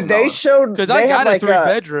seriously, $1,000. Dude, they showed Because I got a like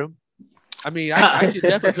 3-bedroom. I mean, I should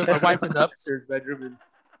definitely put my wife in the upstairs bedroom.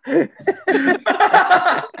 And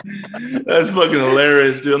That's fucking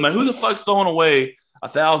hilarious, dude. I'm like, who the fuck's throwing away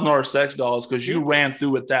 $1,000 sex dolls because you ran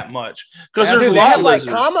through it that much? Because there's dude, a they lot have of like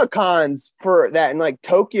lizards. Comic-Cons for that in like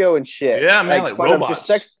Tokyo and shit. Yeah, man, like but of robots. just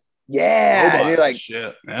sex. Yeah, Robots and you're like, and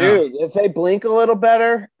shit. Yeah. dude, if they blink a little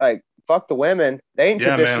better, like fuck the women. They ain't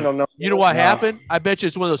Yeah, traditional. man. No, you know what No. happened? I bet you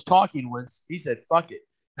it's one of those talking ones. He said, fuck it.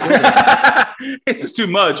 It's just too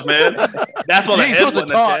much, man. That's why the You ain't head supposed to wasn't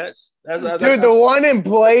talk. attached. That's Dude, the one in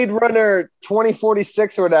Blade Runner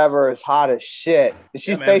 2046 or whatever is hot as shit.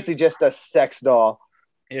 She's man. basically just a sex doll,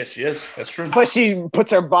 yeah, she is. That's true. but she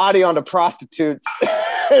puts her body onto prostitutes. And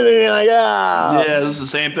then you're like, ah, Yeah, this is the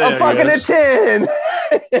same thing. I'm I fucking guess. a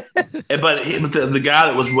 10. But the guy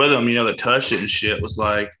that was with him, you know, that touched it and shit, was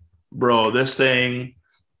like, bro, this thing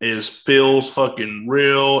feels fucking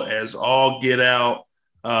real as all get out.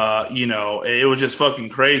 You know, it was just fucking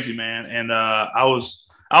crazy, man. And I was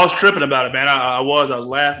tripping about it, man. I was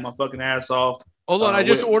laughing my fucking ass off. Hold on, I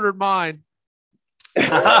just ordered mine.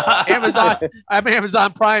 Amazon. I'm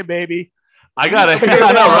Amazon Prime, baby. I got it.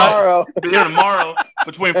 I know, right? Be here tomorrow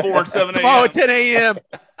between 4 and 7 a.m. Tomorrow at 10 a.m.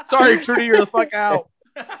 Sorry, Trudy, you're the fuck out.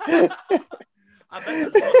 I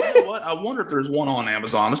bet you know what? I wonder if there's one on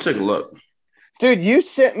Amazon. Let's take a look. Dude, you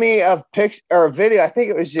sent me a picture or a video, I think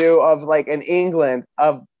it was you, of like in England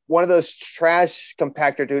of one of those trash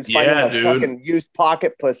compactor dudes finding Yeah, a dude. fucking used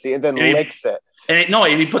pocket pussy and then Yeah, he- licks it. And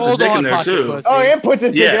he puts Hold his dick on, in there pocket too. pussy. Oh, yeah, puts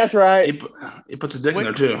his dick. Yeah. That's right. He puts his dick in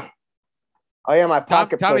there too. Oh, yeah, my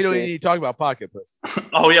pocket Tommy, don't pussy. need to talk about pocket pussy.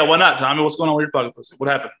 Oh yeah, why not, Tommy? What's going on with your pocket pussy? What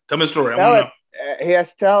happened? Tell me the story. I Tell want it. to know. He has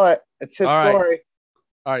to tell it. It's his All right. story.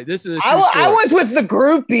 All right, this is a true I story. was with the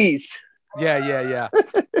groupies. Yeah.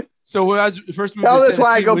 So when I was first moved Tell to this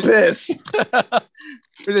why I Tennessee, go piss.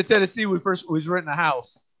 we was in Tennessee. We was renting a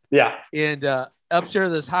house, Yeah. and upstairs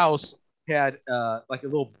of this house had like a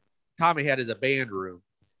little. Tommy had as a band room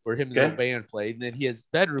where him and the Okay. little band played, and then his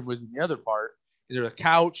bedroom was in the other part. And there was a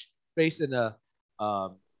couch facing the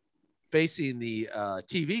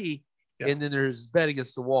TV, Yeah. and then there's bed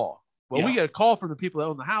against the wall. Well, we Yeah. got a call from the people that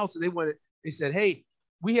own the house, and they said, "Hey,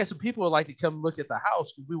 we have some people who would like to come look at the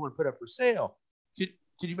house because we want to put it up for sale.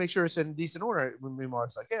 Could you make sure it's in decent order?" When me and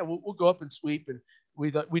Mark's like, "Yeah, we'll go up and sweep." And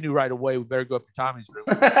we knew right away we better go up to Tommy's room.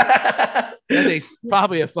 That thing's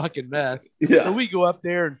probably a fucking mess. Yeah. So we go up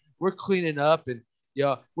there and we're cleaning up, and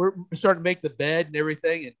we're starting to make the bed and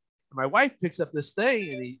everything. And my wife picks up this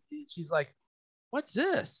thing, and she's like, "What's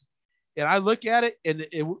this?" And I look at it, and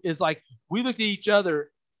it's like we looked at each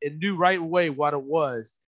other and knew right away what it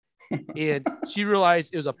was. and she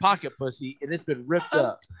realized it was a pocket pussy, and it's been ripped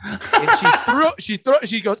up. And she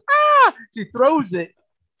goes, ah! She throws it,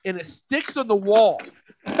 and it sticks on the wall.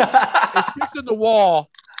 It sticks on the wall,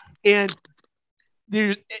 and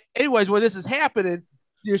anyways, when this is happening,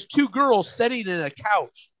 there's two girls sitting in a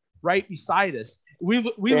couch right beside us. We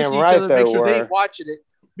look at each other to make sure they ain't watching it.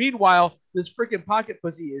 Meanwhile, this freaking pocket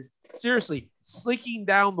pussy is seriously slinking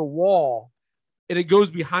down the wall, and it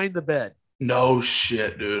goes behind the bed. No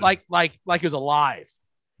shit, dude. Like it was alive.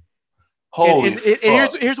 Holy fuck. And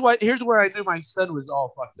here's where I knew my son was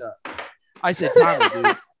all fucked up. I said,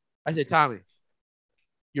 Tommy,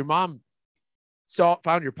 your mom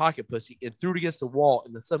found your pocket pussy and threw it against the wall,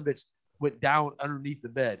 and the son bitch went down underneath the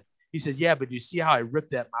bed. He said, yeah, but you see how I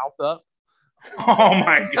ripped that mouth up? Oh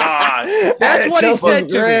my God. That's what he said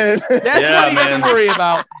to me. That's what he had to worry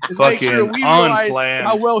about, is make sure we realize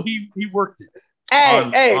how well he worked it.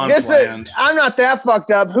 Hey, I'm not that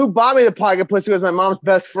fucked up. Who bought me the pocket pussy was my mom's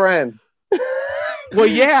best friend. Well,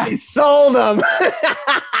 yeah. She sold them.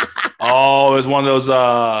 Oh, it was one of those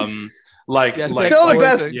still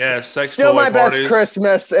my best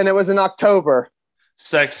Christmas, and it was in October.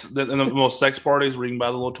 The most sex parties where you can buy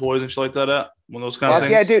the little toys and shit like that at one of those kind of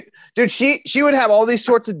things. Yeah, dude, she would have all these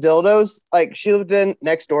sorts of dildos. Like, she lived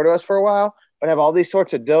next door to us for a while, but have all these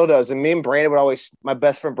sorts of dildos. And me and Brandon my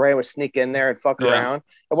best friend Brandon would sneak in there and fuck around.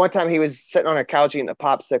 And one time he was sitting on a couch eating a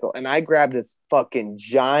popsicle, and I grabbed this fucking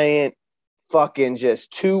giant, fucking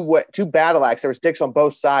just two battle axe. There was dicks on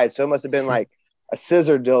both sides, so it must have been like a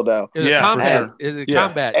scissor dildo. Is it combat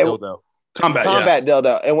dildo? Combat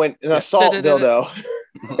dildo, and when an assault dildo.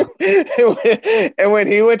 and when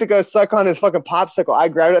he went to go suck on his fucking popsicle, I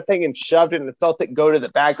grabbed that thing and shoved it and felt it go to the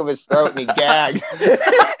back of his throat, and he gagged. and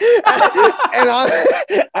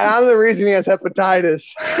I'm the reason he has hepatitis.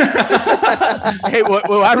 Hey,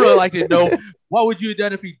 well, I'd really like to know, what would you have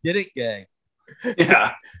done if he didn't gag?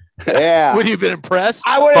 Yeah. Would you have been impressed?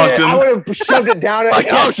 I would have shoved it down. Like,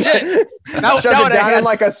 oh shit! Shoved it down him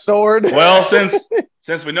like a sword. Well,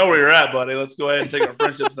 since we know where you're at, buddy, let's go ahead and take our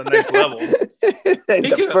friendship to the next level.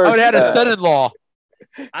 I would have had a son-in-law.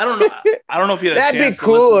 I don't know if you had a chance. That'd be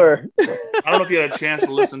cooler. I don't know if you had a chance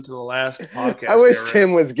to listen to the last podcast. I wish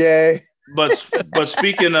Tim was gay. But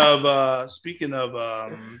speaking of I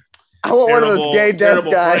want one of those gay deaf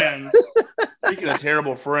guys. Speaking of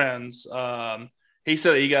terrible friends, he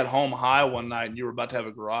said that he got home high one night and you were about to have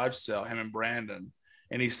a garage sale, him and Brandon.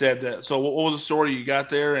 And he said that. So what was the story you got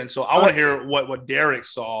there? And so I want to hear what Derek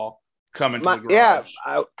saw coming to the garage. Yeah,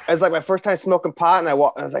 it was like my first time smoking pot, and I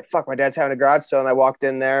was like, fuck, my dad's having a garage sale. And I walked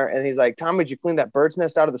in there, and he's like, Tom, did you clean that bird's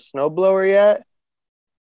nest out of the snowblower yet?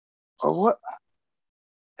 Or what?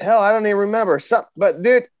 Hell, I don't even remember. But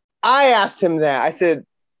dude, I asked him that. I said,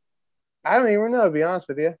 I don't even know, to be honest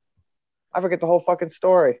with you. I forget the whole fucking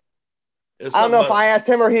story. I don't know if I asked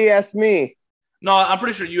him or he asked me. No, I'm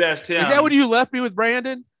pretty sure you asked him. Is that when you left me with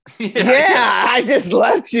Brandon? Yeah, I just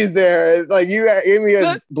left you there. It's like you gave me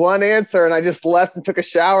a blunt answer, and I just left and took a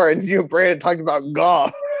shower, and you and Brandon talked about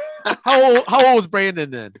golf. How old was Brandon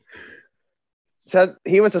then? So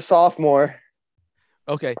he was a sophomore.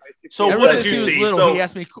 Okay. So ever what since did you he was see? little,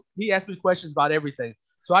 he asked me questions about everything.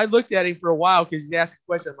 So I looked at him for a while because he's asking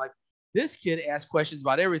questions. I'm like, this kid asks questions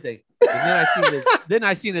about everything. And then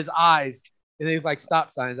I seen his eyes, and they like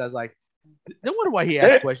stop signs. I was like, no wonder why he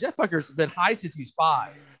asked questions. That fucker's been high since he's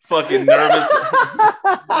 5. Fucking nervous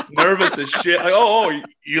as shit. Like,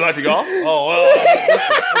 you like to golf? Oh, well,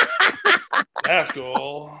 that's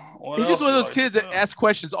cool. He's just one of those kids that ask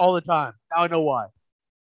questions all the time. Now I know why.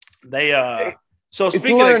 So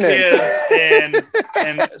speaking of kids,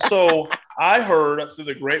 and so I heard through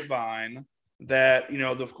the grapevine that,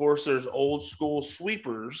 of course, there's old school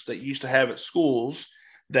sweepers that you used to have at schools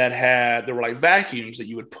that were like vacuums that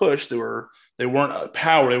you would push. They weren't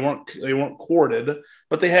power, they weren't corded,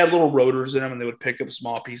 but they had little rotors in them, and they would pick up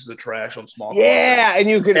small pieces of trash on small. Yeah, and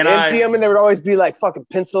you could empty them, and there would always be like fucking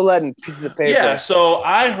pencil lead and pieces of paper. Yeah, so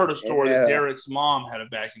I heard a story that Derek's mom had a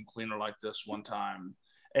vacuum cleaner like this one time,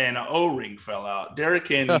 and an O-ring fell out. Derek,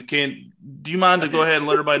 do you mind to go ahead and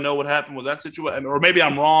let everybody know what happened with that situation? Or maybe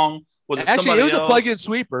I'm wrong. Actually, it was a plug-in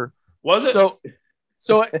sweeper. Was it?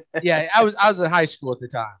 So yeah, I was in high school at the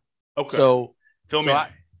time. Okay. So fill me in.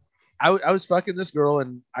 I was fucking this girl,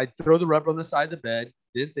 and I'd throw the rubber on the side of the bed.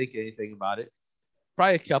 Didn't think anything about it.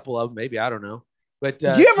 Probably a couple of them, maybe, I don't know. But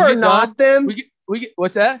did you ever knot them?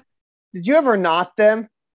 What's that? Did you ever knot them?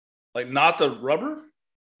 Like knot the rubber?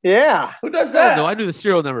 Yeah. Who does that? No, I knew the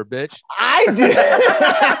serial number, bitch. I did.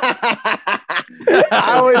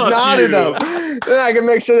 I always knotted them. Then I could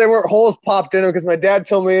make sure there weren't holes popped in them, because my dad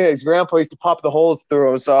told me his grandpa used to pop the holes through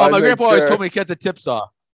them. So my grandpa always told me to cut the tips off.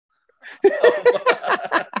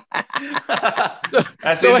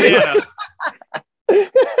 That's So Indiana.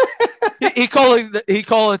 he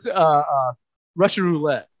call it Russian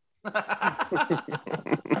roulette.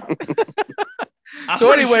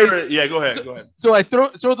 So anyways, yeah, go ahead. So I throw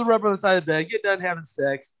the rubber on the side of the bed, get done having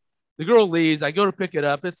sex. The girl leaves. I go to pick it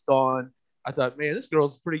up. It's gone. I thought, man, this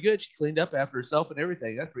girl's pretty good. She cleaned up after herself and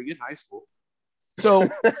everything. That's pretty good in high school. So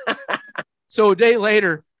a day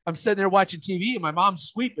later, I'm sitting there watching TV and my mom's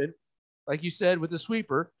sweeping, like you said, with the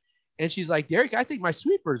sweeper. And she's like, Derek, I think my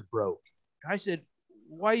sweeper's broke. I said,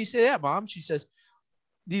 why you say that, Mom? She says,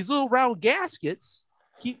 these little round gaskets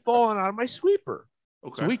keep falling out of my sweeper.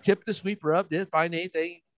 Okay. So we tipped the sweeper up, didn't find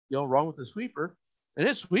anything wrong with the sweeper, and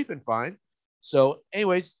it's sweeping fine. So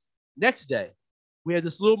anyways, next day, we had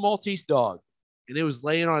this little Maltese dog, and it was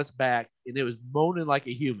laying on its back, and it was moaning like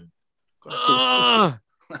a human. My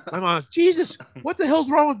mom's, Jesus, what the hell's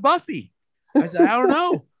wrong with Buffy? I said, I don't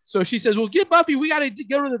know. So she says, well, get Buffy. We got to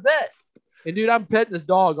go to the vet. And, dude, I'm petting this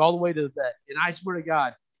dog all the way to the vet, and I swear to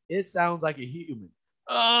God, it sounds like a human.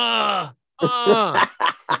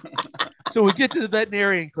 So we get to the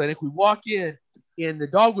veterinarian clinic. We walk in, and the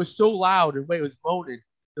dog was so loud and the way it was moaning.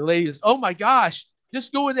 The lady goes, oh, my gosh,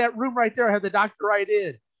 just go in that room right there. I have the doctor right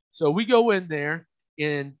in. So we go in there,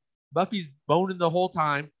 and Buffy's moaning the whole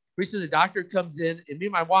time. Recently, the doctor comes in, and me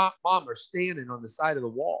and my mom are standing on the side of the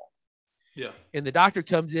wall. Yeah. And the doctor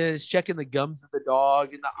comes in, is checking the gums of the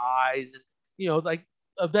dog and the eyes, and, like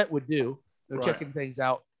a vet would do, checking things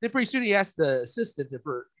out. Then pretty soon he asks the assistant to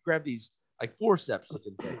grab these like forceps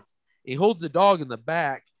looking things. He holds the dog in the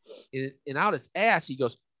back, and out its ass, he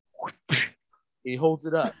goes, and he holds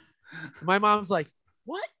it up. My mom's like,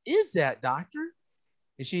 what is that, doctor?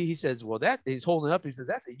 And he says, well, he's holding it up. He says,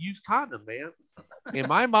 that's a used condom, man. And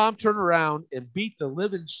my mom turned around and beat the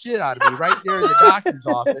living shit out of me right there in the doctor's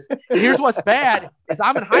office. And here's what's bad is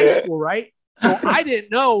I'm in high school, right? So I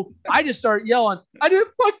didn't know. I just started yelling, I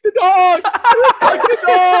didn't fuck the dog. I didn't fuck the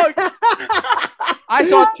dog. I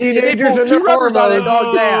saw teenagers in two rubbers on that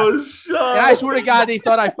dog's ass. Shut And I swear to God, he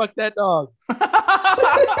thought I fucked that dog.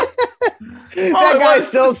 That guy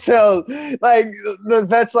still tells, like, the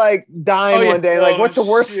vet's like dying one day. Like, what's the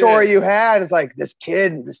worst story you had? It's like, this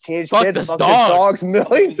teenage kid fucked his dogs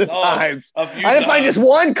millions of times. I didn't find just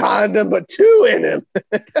one condom, but two in him.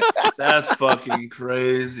 That's fucking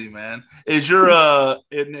crazy, man. Is your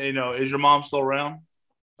mom still around?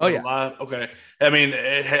 Oh yeah. Alive? Okay. I mean,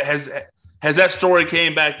 has that story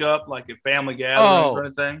came back up like at family gatherings or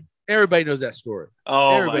anything? Everybody knows that story.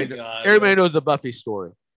 Oh my God. Everybody knows the Buffy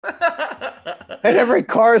story. And every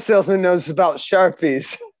car salesman knows about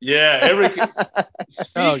Sharpies. Yeah,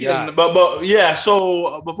 but yeah.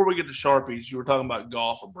 So before we get to Sharpies, you were talking about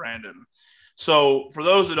golf with Brandon. So for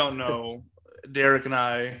those that don't know, Derek and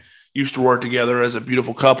I used to work together as a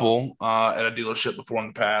beautiful couple at a dealership before in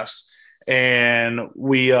the past, and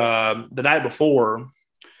we the night before,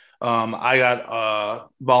 I got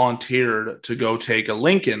volunteered to go take a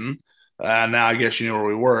Lincoln. Now I guess you know where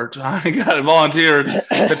we worked. I got volunteered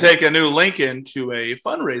to take a new Lincoln to a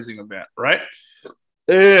fundraising event, right?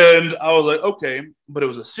 And I was like, okay, but it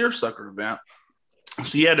was a seersucker event.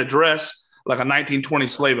 So you had to dress like a 1920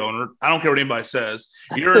 slave owner. I don't care what anybody says.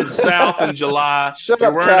 You're in the South in July. Shut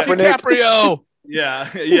up, DiCaprio. Yeah.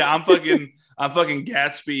 I'm fucking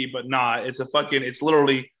Gatsby, but not. It's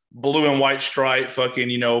literally blue and white stripe,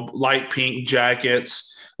 light pink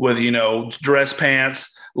jackets with, dress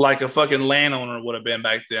pants, like a fucking landowner would have been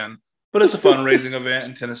back then. But it's a fundraising event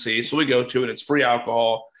in Tennessee. So we go to it. It's free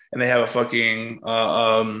alcohol. And they have a fucking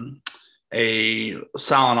a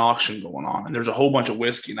silent auction going on. And there's a whole bunch of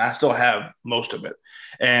whiskey. And I still have most of it.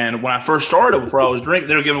 And when I first started, before I was drinking,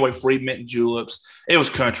 they were giving away free mint juleps. It was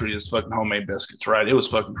country as fucking homemade biscuits, right? It was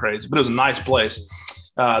fucking crazy. But it was a nice place.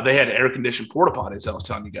 They had air-conditioned porta potties I was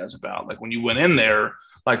telling you guys about. Like when you went in there,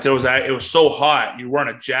 like it was so hot. You were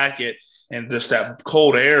wearing a jacket. And just that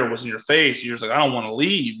cold air was in your face. You're just like, I don't want to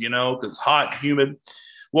leave, because it's hot and humid.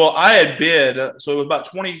 Well, I had bid, so it was about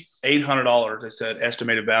 $2,800, they said,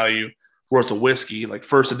 estimated value worth of whiskey, like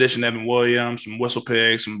first edition Evan Williams, some Whistle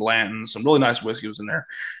Pig, some Blanton, some really nice whiskey was in there.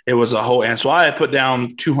 It was a whole, and so I had put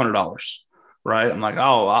down $200, right? I'm like,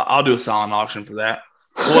 oh, I'll do a silent auction for that.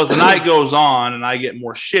 Well, as the night goes on and I get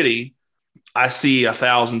more shitty, I see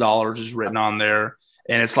 $1,000 is written on there,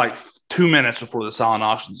 and it's like 2 minutes before the silent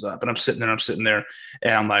auction's up, and I'm sitting there,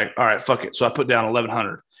 and I'm like, all right, fuck it. So I put down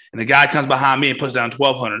 1,100, and the guy comes behind me and puts down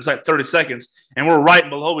 1,200. It's like 30 seconds, and we're right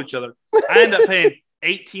below each other. I end up paying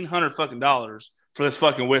 $1,800 fucking dollars for this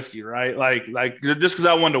fucking whiskey, right? Like just because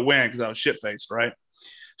I wanted to win because I was shit faced, right?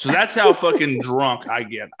 So that's how fucking drunk I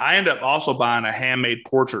get. I end up also buying a handmade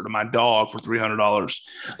portrait of my dog for $300.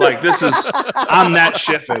 Like I'm that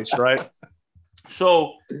shit-faced, right?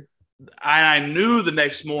 So I knew the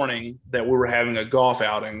next morning that we were having a golf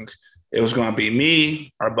outing. It was going to be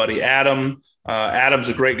me, our buddy Adam. Adam's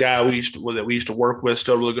a great guy we used to work with,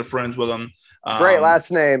 still really good friends with him. Great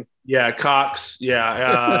last name. Yeah, Cox.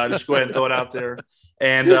 Yeah, just go ahead and throw it out there.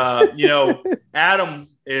 And, Adam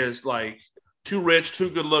is like too rich,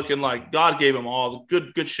 too good looking. Like God gave him all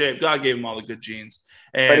the good shape. God gave him all the good genes.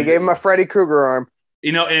 But he gave him a Freddy Krueger arm.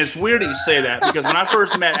 And it's weird that you say that because when I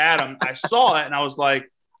first met Adam, I saw it and I was like,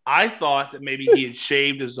 I thought that maybe he had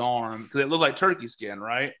shaved his arm because it looked like turkey skin,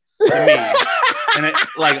 right? To me. And I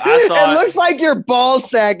thought it looks like your ball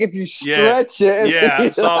sack if you stretch it.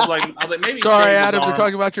 Yeah. So I was like, maybe. Sorry, Adam, we're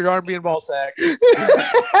talking about your arm being ball sack.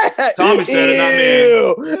 Tommy said it, not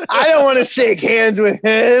me. I don't want to shake hands with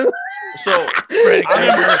him. So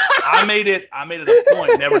I made it a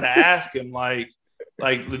point never to ask him like,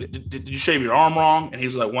 did you shave your arm wrong? And he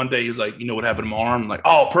was like, one day he was like, you know what happened to my arm? I'm like,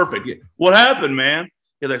 oh, perfect. What happened, man?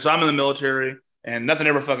 He's like, so I'm in the military. And nothing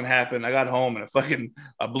ever fucking happened. I got home and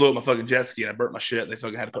I blew up my fucking jet ski and I burnt my shit. They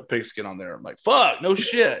fucking had to put pig skin on there. I'm like, fuck, no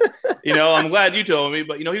shit. I'm glad you told me,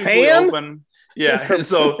 but he was really open. Yeah. And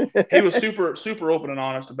so he was super, super open and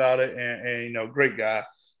honest about it. And great guy,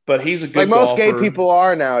 but he's a good like most golfer. gay people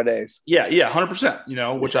are nowadays. Yeah.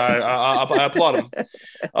 100%, which I applaud him.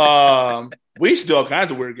 We used to do all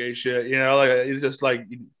kinds of weird gay shit, it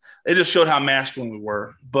just showed how masculine we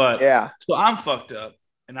were. But yeah. So I'm fucked up.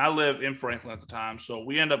 And I live in Franklin at the time. So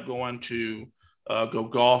we end up going to go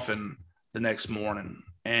golfing the next morning.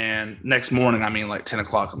 And next morning, I mean like 10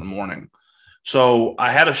 o'clock in the morning. So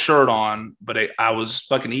I had a shirt on, but I was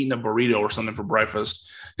fucking eating a burrito or something for breakfast.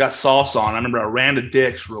 Got sauce on. I remember I ran to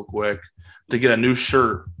Dick's real quick to get a new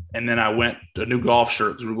shirt. And then I went to a new golf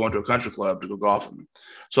shirt because we were going to a country club to go golfing.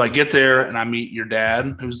 So I get there and I meet your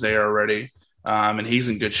dad, who's there already. And he's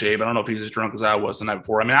in good shape. I don't know if he's as drunk as I was the night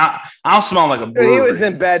before. I mean, I'm smelling like a brewery. He was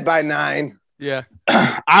in bed by 9. Yeah.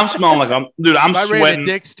 I'm smelling like I'm sweating. Ran to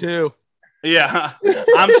Dick's too. Yeah.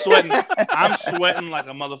 I'm sweating. I'm sweating like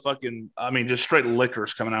a motherfucking, just straight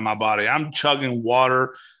liquors coming out of my body. I'm chugging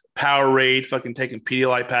water, Powerade, fucking taking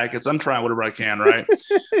Pedialyte packets. I'm trying whatever I can, right?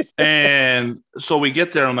 And so we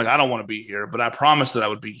get there. I'm like, I don't want to be here, but I promised that I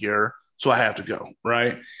would be here. So I have to go,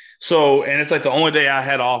 right? So, and it's like the only day I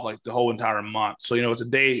had off like the whole entire month. So, it's a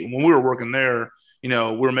day when we were working there, we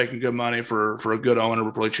were making good money for a good owner.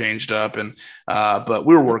 We're really changed up but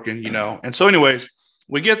we were working, And so anyways,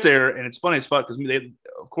 we get there and it's funny as fuck because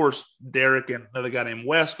of course, Derek and another guy named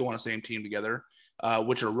Wes go on the same team together,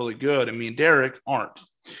 which are really good. And me and Derek aren't.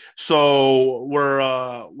 So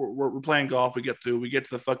we're playing golf. We get to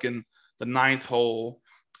the 9th hole.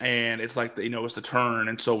 And it's like, it's the turn.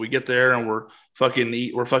 And so we get there and we're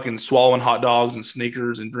fucking swallowing hot dogs and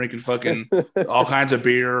sneakers and drinking fucking all kinds of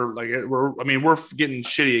beer. Like we're getting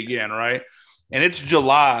shitty again. Right. And it's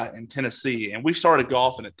July in Tennessee and we started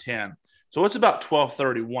golfing at 10. So it's about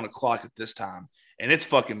 12:30, 1 o'clock at this time. And it's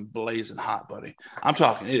fucking blazing hot, buddy. I'm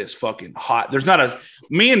talking, it is fucking hot.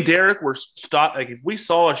 Me and Derek were stopped. Like if we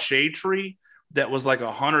saw a shade tree that was like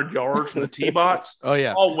 100 yards from the tee box. Oh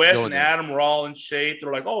yeah. All Wes and Adam were all in shape. They're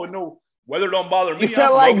like, oh no, weather don't bother me. You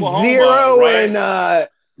felt like Oklahoma, 0 right? And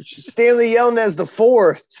Stanley Yelnats the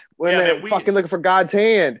fourth when they're fucking looking for God's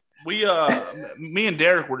hand. Me and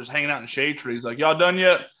Derek were just hanging out in shade trees. Like, y'all done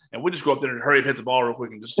yet? And we just go up there and hurry up, hit the ball real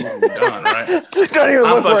quick and just see what we're done, right? Don't even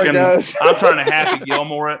look where it goes. I'm trying to Happy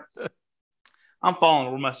Gilmore it. I'm falling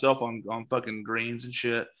over myself on fucking greens and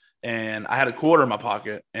shit. And I had a quarter in my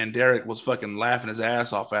pocket, and Derek was fucking laughing his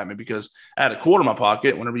ass off at me because I had a quarter in my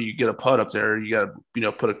pocket. Whenever you get a putt up there, you got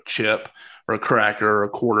to, put a chip or a cracker or a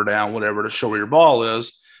quarter down, whatever, to show where your ball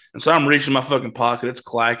is. And so I'm reaching my fucking pocket. It's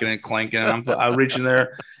clacking and clanking. And I'm reaching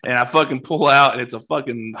there, and I fucking pull out, and it's a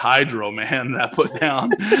fucking hydro, man, that I put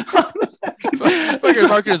down. Fucking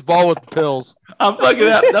marking his ball with pills. I'm fucking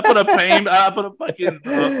up. I put a fucking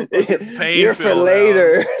pain You're pill for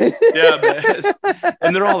later. Yeah, man.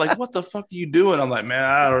 And they're all like, what the fuck are you doing? I'm like, man,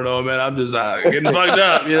 I don't know, man. I'm just getting fucked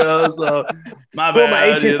up, so my bad.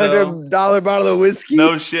 My $1,800 bottle of whiskey.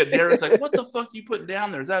 No shit. Derek's like, what the fuck are you putting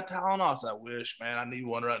down there? Is that Tylenol? I said, I wish, man. I need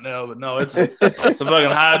one right now. But no, it's a fucking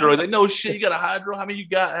hydro. He's like, no shit. You got a hydro? How many you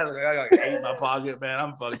got? I got like 8 in my pocket, man.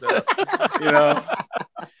 I'm fucked up.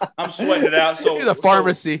 I'm sweating it out. So the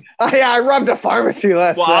pharmacy. I rubbed a pharmacy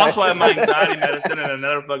last night. I also have my anxiety medicine in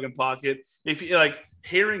another fucking pocket. If you like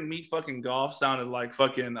hearing me fucking golf sounded like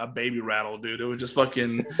fucking a baby rattle, dude. It was just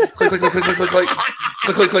fucking click, click, click, click, click, click,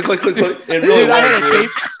 click, click, click, click, click, click. It really was.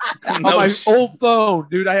 on my old phone,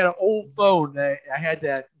 dude. I had an old phone. I had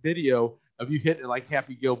that video of you hitting it like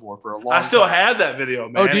Happy Gilmore for a long time. I still have that video,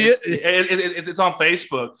 man. Oh, do you? It's on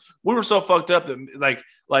Facebook. We were so fucked up that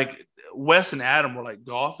like Wes and Adam were like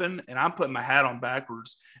golfing, and I'm putting my hat on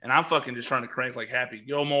backwards, and I'm fucking just trying to crank like Happy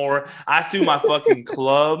Gilmore. I threw my fucking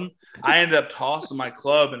club. I ended up tossing my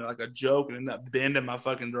club in like a joke and ended up bending my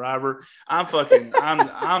fucking driver. I'm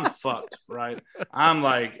fucked, right?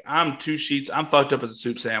 I'm two sheets. I'm fucked up as a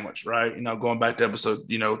soup sandwich, right? You know, going back to episode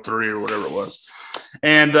 3 or whatever it was.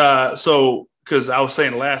 And so because I was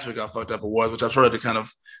saying last week how fucked up it was, which I started to kind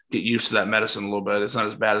of get used to that medicine a little bit. It's not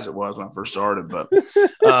as bad as it was when I first started, but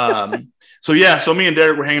so me and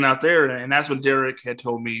Derek were hanging out there, and that's when Derek had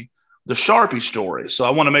told me the Sharpie story. So I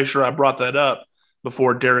want to make sure I brought that up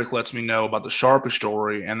before Derek lets me know about the Sharpie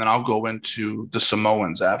story, and then I'll go into the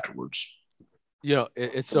Samoans afterwards. You know,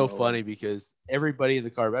 it's so funny because everybody in the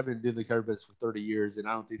car, I've been doing the car business for 30 years, and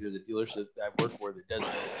I don't think there's a dealership that I work for that doesn't know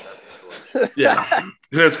the Sharpie story. Yeah,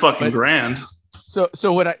 it's fucking grand.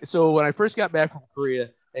 So when I first got back from Korea,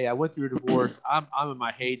 hey, I went through a divorce. I'm in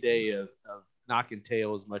my heyday of knocking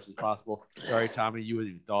tail as much as possible. Sorry, Tommy, you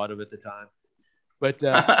wouldn't even thought of it at the time. But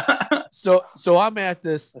so I'm at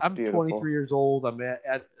this. I'm 23 years old. I'm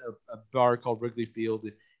at a bar called Wrigley Field,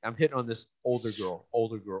 and I'm hitting on this older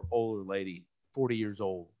lady, 40 years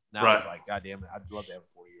old. Now I was like, God damn it, I'd love to have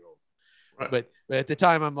a 40-year-old. Right. But at the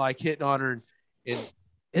time, I'm like hitting on her, and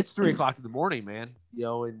it's 3 o'clock in the morning, man. You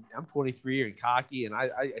know, and I'm 23 and cocky, and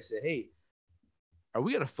I said, hey, are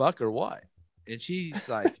we gonna fuck or what? And she's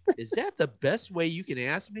like, is that the best way you can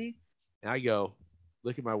ask me? And I go,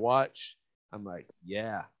 look at my watch. I'm like,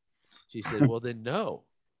 yeah. She said, well, then no.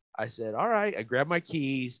 I said, all right. I grabbed my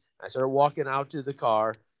keys. I started walking out to the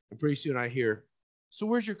car, and pretty soon I hear, so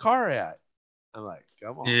where's your car at? I'm like,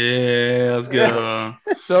 come on. Yeah, let's go.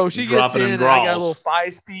 So she gets in, and I got a little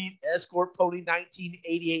 5-speed Escort Pony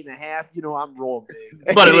 1988 and a half. You know, I'm rolling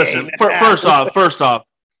big. But listen, first off,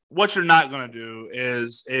 what you're not going to do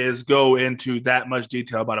is go into that much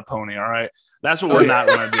detail about a pony, all right? That's what we're not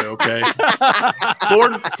going to do, okay?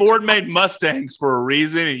 Ford made Mustangs for a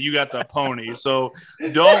reason, and you got the pony. So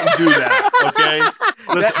don't do that, okay?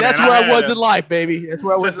 Listen, that's where I was in life, baby. That's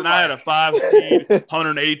where I was. Listen, I had a 5-speed,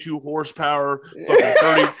 182 horsepower,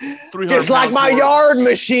 fucking 300 just like my yard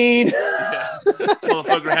machine. Yeah.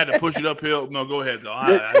 Motherfucker had to push it uphill. No, go ahead, though. All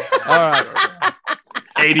right.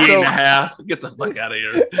 88 and a half. Get the fuck out of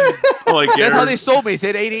here. That's how they sold me. They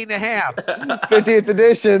said 88 and a half. 50th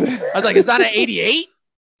edition. I was like, it's not an 88?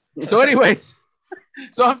 So anyways,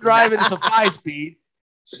 so I'm driving some 5-speed.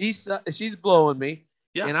 She's blowing me.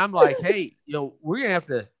 Yeah. And I'm like, hey, we're going to have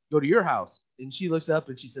to go to your house. And she looks up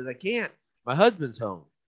and she says, I can't. My husband's home.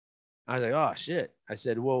 I was like, oh, shit. I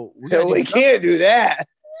said, well, we can't do that.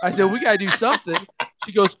 I said, we got to do something.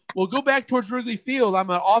 She goes, well, go back towards Wrigley Field. I'm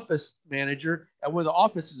an office manager at one of the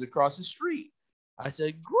offices across the street. I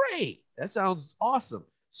said, great. That sounds awesome.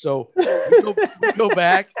 So we go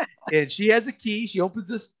back, and she has a key. She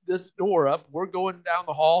opens this door up. We're going down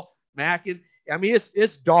the hall, macking. I mean,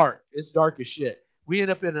 it's dark. It's dark as shit. We end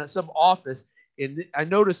up in some office, and I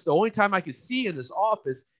noticed the only time I could see in this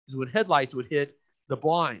office is when headlights would hit the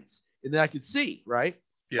blinds, and then I could see, right?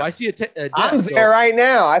 Yeah. Well, I see a desk. I'm there right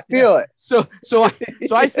now. I feel it. So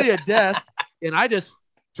I see a desk, and I just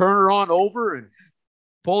turn her on over and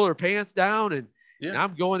pull her pants down, and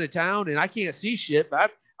I'm going to town, and I can't see shit,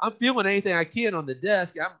 but I'm feeling anything I can on the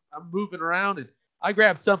desk. I'm moving around, and I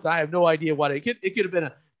grab something. I have no idea what it could have been.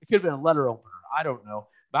 It could have been a letter opener. I don't know.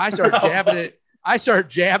 But I start jabbing it. I start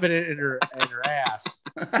jabbing it in her ass.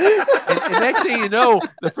 and next thing you know,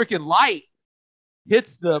 the freaking light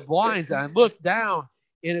hits the blinds, and I look down.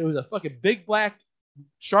 And it was a fucking big black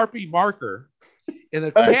Sharpie marker, and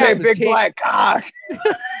the cap black cock,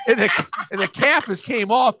 and the cap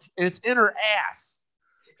came off, and it's in her ass.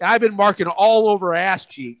 And I've been marking all over her ass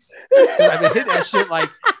cheeks. I've been hitting that shit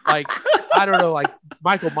like I don't know, like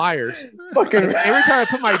Michael Myers. Fucking every time I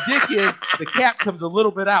put my dick in, the cap comes a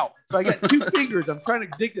little bit out. So I got 2 fingers. I'm trying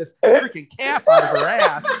to dig this freaking cap out of her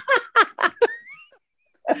ass.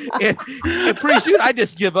 And pretty soon I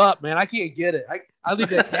just give up, man. I can't get it. I leave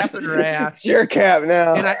that cap in her ass. It's your cap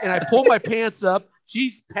now. And I pull my pants up.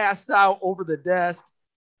 She's passed out over the desk,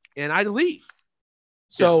 and I leave.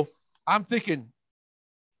 So I'm thinking,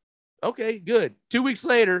 okay, good. 2 weeks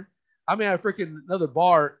later, I'm at a freaking another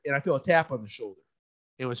bar, and I feel a tap on the shoulder.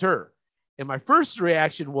 It was her. And my first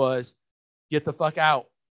reaction was, get the fuck out.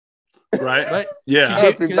 Right? But yeah.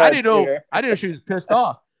 I didn't know she was pissed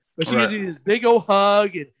off. But she gives me this big old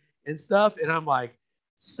hug and stuff. And I'm like,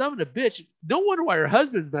 son of a bitch. No wonder why her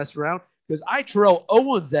husband's messing around, because I Terrell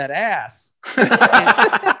Owens that ass.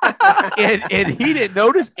 and he didn't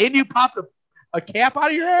notice, and you popped a cap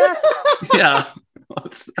out of your ass. Yeah.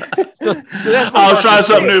 So that's I was trying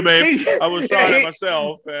something new, babe. I was trying it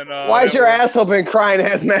myself. And why's your asshole been crying? It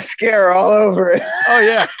has mascara all over it. Oh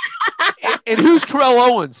yeah. And who's Terrell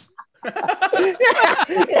Owens?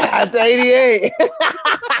 Yeah, it's 88.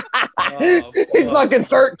 He's fucking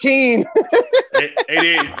 13.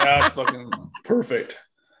 88. That's fucking perfect.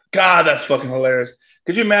 God, that's fucking hilarious.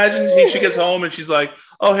 Could you imagine? She gets home and she's like,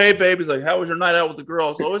 "Oh, hey, babe." He's like, "How was your night out with the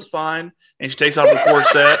girls?" "Oh, it's fine." And she takes off her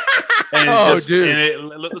corset. And dude. And it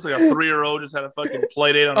looks like a 3-year-old just had a fucking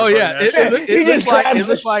play date on Oh, yeah. He just grabs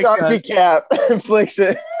the Sharpie cap and flicks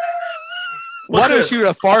it. Why don't she would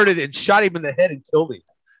have farted and shot him in the head and killed him?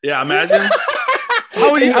 Yeah, imagine.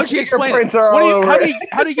 How'd she explain it?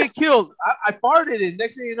 How do you get killed? I farted, and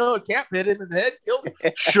next thing you know, a cap hit him in the head, killed him.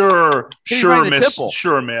 Sure, miss. Temple.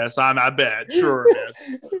 Sure, miss. I bet. Sure, miss.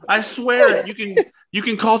 I swear, you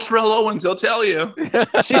can call Terrell Owens. He'll tell you.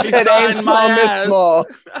 She said, "Aim small, miss small."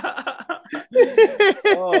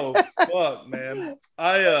 Oh fuck, man.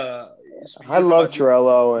 I love Terrell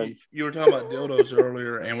Owens. You were talking about dildos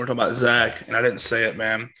earlier, and we're talking about Zach, and I didn't say it,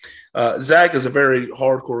 man. Zach is a very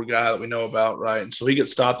hardcore guy that we know about, right? And so he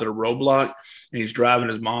gets stopped at a roadblock, and he's driving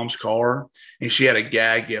his mom's car, and she had a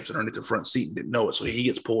gag gift underneath the front seat and didn't know it. So he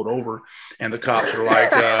gets pulled over, and the cops are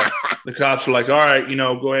like, "All right,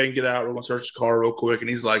 go ahead and get out. We're gonna search the car real quick." And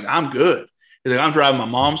he's like, "I'm good." He's like, "I'm driving my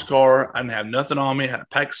mom's car. I didn't have nothing on me. I had a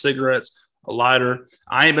pack of cigarettes, a lighter.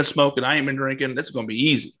 I ain't been smoking. I ain't been drinking. This is gonna be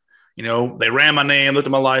easy." They ran my name, looked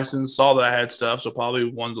at my license, saw that I had stuff, so probably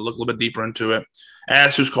wanted to look a little bit deeper into it.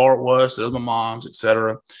 Asked whose car it was, said it was my mom's,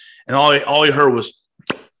 etc. And all he heard was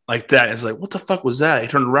like that. And it's like, "What the fuck was that?" He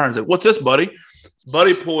turned around and said, "What's this, buddy?"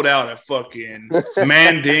 Buddy pulled out a fucking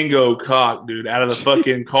Mandingo cock, dude, out of the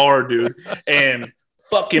fucking car, dude, and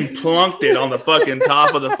fucking plunked it on the fucking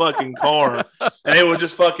top of the fucking car, and it was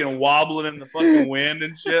just fucking wobbling in the fucking wind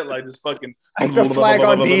and shit, like just fucking like the flag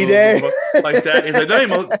on D-Day, like that. He's like,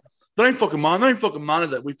 that ain't fucking mine. That ain't fucking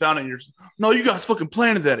mine. That we found it in your. No, you guys fucking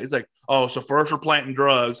planted that. He's like, "Oh, so first we're planting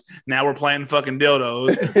drugs. Now we're planting fucking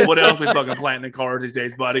dildos. What else we fucking planting in cars these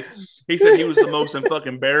days, buddy?" He said he was the most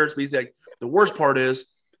fucking embarrassed. But he's like, the worst part is,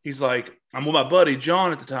 he's like, I'm with my buddy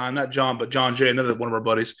John at the time, not John, but John Jay, another one of our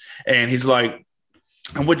buddies, and he's like,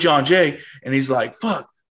 I'm with John Jay, and he's like, "Fuck,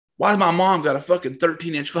 why my mom got a fucking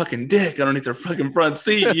 13-inch fucking dick underneath her fucking front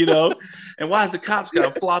seat, And why is the cops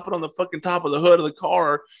got to flop it on the fucking top of the hood of the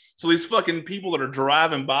car? So these fucking people that are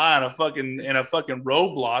driving by in a fucking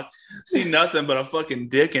roadblock see nothing but a fucking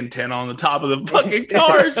dick antenna on the top of the fucking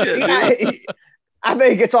car." Shit, I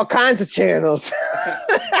bet he gets all kinds of channels.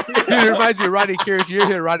 Dude, it reminds me of Rodney Carriage. You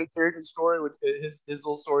hear Rodney Carriage's story with his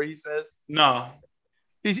little story? He says, "No."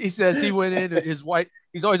 He says he went in, his wife,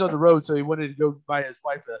 he's always on the road, so he wanted to go buy his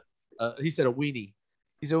wife he said a weenie.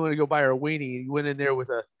 He said he wanted to go buy her a weenie, and he went in there with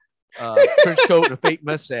a trench coat and a fake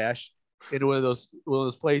mustache into one of those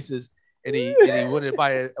places, and he wanted to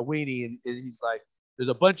buy a weenie, and he's like, there's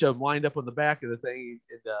a bunch of them lined up on the back of the thing,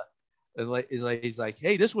 and he's like,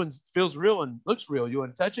 "Hey, this one feels real and looks real. You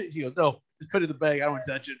want to touch it?" He goes, "No, just put it in the bag. I don't want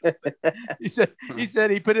to touch it." he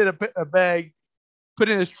said he put it in a bag, put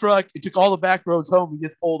it in his truck, and took all the back roads home and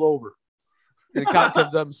gets pulled over. And the cop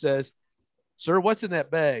comes up and says, "Sir, what's in that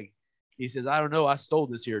bag?" He says, "I don't know. I stole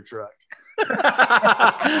this here truck."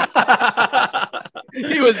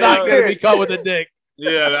 He was not going to be caught with a dick.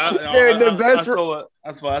 Yeah, that's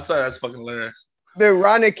fucking hilarious. Dude,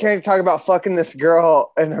 Rodney came talking about fucking this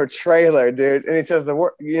girl in her trailer, dude, and he says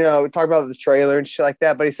talk about the trailer and shit like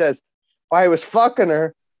that, but he says while he was fucking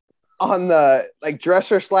her on the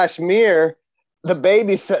dresser/mirror, the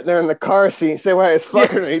baby sitting there in the car seat. Say while he was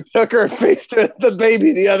fucking her, he took her and faced the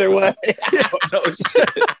baby the other way. No shit.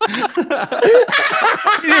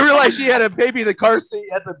 He didn't realize she had a baby in the car seat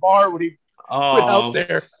at the bar when he went out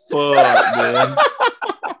there. Fuck, man.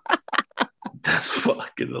 That's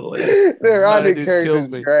fucking hilarious. Dude, Rodney Carriage is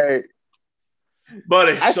great.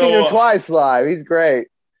 Buddy, I've seen him twice live. He's great.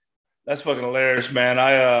 That's fucking hilarious, man.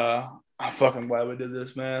 I'm fucking glad we did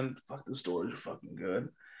this, man. Fuck, the stories are fucking good.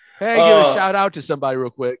 Hey, give a shout out to somebody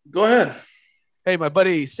real quick. Go ahead. Hey, my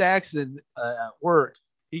buddy Saxon at work,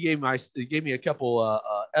 he gave me a couple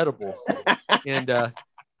edibles, and I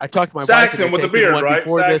talked to my Saxon wife with the beard, right?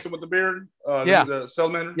 Saxon with the beard. Yeah. The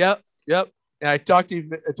salamander. Yep. And I talked to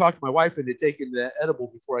my wife into taking the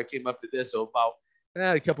edible before I came up to this. So about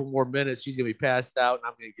a couple more minutes, she's gonna be passed out, and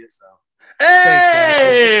I'm gonna get some.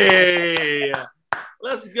 Hey,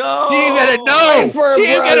 let's go. She ain't gonna know. She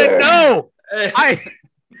ain't gonna know. Hey.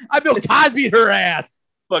 I Bill Cosby her ass.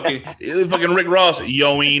 Fucking Rick Ross.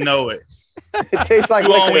 Yo, ain't know it. It tastes like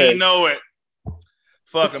you liquor. ain't know it.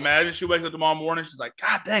 fuck, imagine she wakes up tomorrow morning. She's like,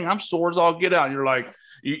 God dang, I'm sore as all get out. And you're like,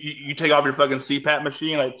 you take off your fucking CPAP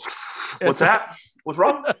machine. Like, what's that? What's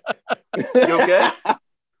wrong? You okay?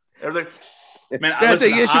 Everything. Man, I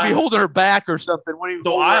think you should be holding her back or something. You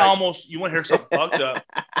want to hear something fucked up.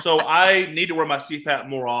 So I need to wear my CPAP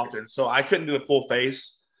more often. So I couldn't do a full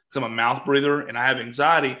face because I'm a mouth breather and I have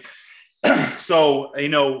anxiety. So,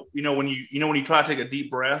 when you try to take a deep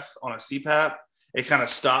breath on a CPAP, it kind of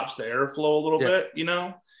stops the airflow a little bit,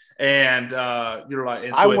 and you're like,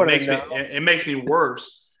 and so it makes me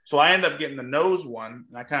worse. So I end up getting the nose one,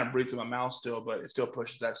 and I kind of breathe through my mouth still, but it still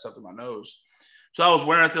pushes that stuff to my nose. So I was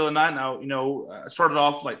wearing it the other night. Now, I started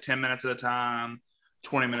off like 10 minutes at a time,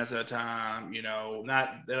 20 minutes at a time,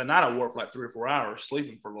 not I wore it for like 3 or 4 hours,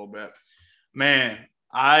 sleeping for a little bit. Man,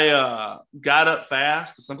 I got up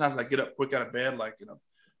fast. Sometimes I get up quick out of bed, like,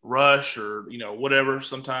 rush or, whatever.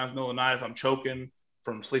 Sometimes middle of the night if I'm choking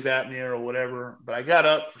from sleep apnea or whatever. But I got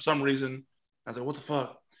up for some reason. I was like, what the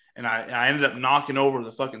fuck? And I ended up knocking over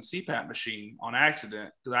the fucking CPAP machine on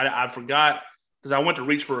accident because I forgot. Because I went to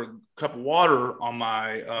reach for a cup of water on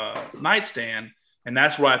my nightstand, and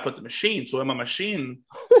that's where I put the machine. So in my machine,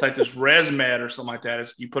 it's like this ResMed or something like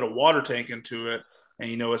that. You put a water tank into it, and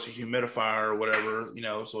it's a humidifier or whatever,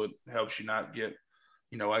 so it helps you not get,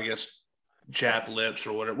 I guess, chapped lips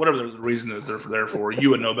or whatever the reason that they're there for. You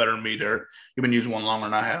would know better than me, Derek. You've been using one longer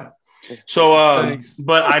than I have. So,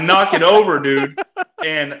 but I knock it over, dude,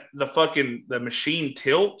 and the machine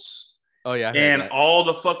tilts. Oh yeah, and all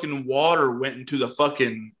the fucking water went into the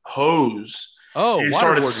fucking hose. Oh,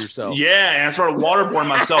 waterboard yourself. Yeah, and I started waterboarding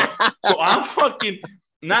myself. So I'm fucking.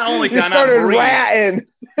 Not only can you I started not breathe, ratting.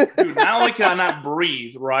 dude. Not only can I not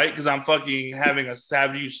breathe, right? Because I'm fucking having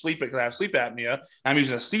to use sleep because I have sleep apnea. I'm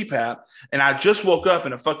using a CPAP, and I just woke up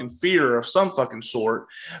in a fucking fear of some fucking sort.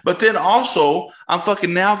 But then also, I'm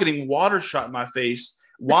fucking now getting water shot in my face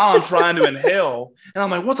while I'm trying to inhale, and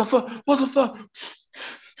I'm like, what the fuck? What the fuck?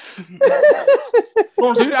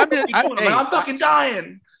 Dude, I'm fucking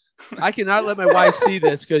dying. I cannot let my wife see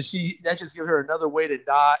this because that just gives her another way to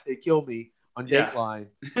die to kill me on Dateline.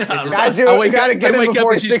 I gotta get it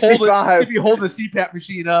before 65. If you hold the CPAP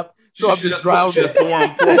machine up, so I'm just drowning.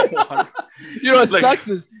 What sucks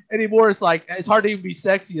is anymore. It's like it's hard to even be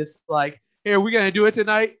sexy. It's like, hey, are we gonna do it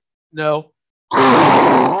tonight? No. Gotta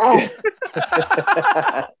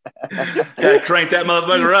crank that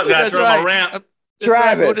motherfucker up. Gotta turn my ramp.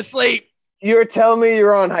 Travis, go to sleep. You were telling me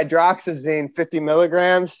you're on hydroxyzine 50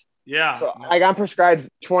 milligrams. Yeah. So I'm prescribed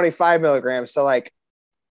 25 milligrams. So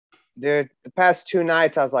dude, the past 2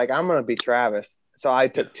 nights I was like, I'm gonna be Travis. So I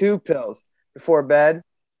took 2 pills before bed.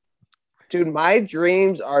 Dude, my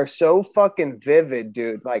dreams are so fucking vivid,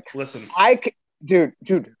 dude. Listen, I feel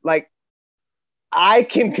like I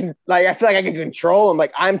can control them.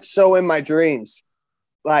 Like I'm so in my dreams.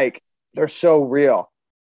 Like they're so real.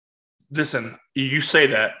 Listen, you say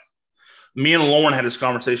that. Me and Lauren had this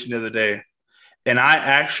conversation the other day, and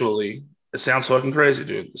it sounds fucking crazy,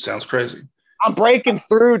 dude. It sounds crazy. I'm breaking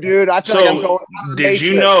through, dude. I feel like I'm going. Did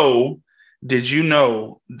you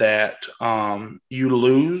know that you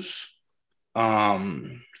lose,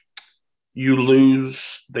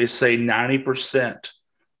 they say 90%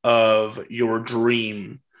 of your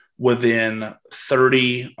dream within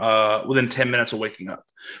 10 minutes of waking up.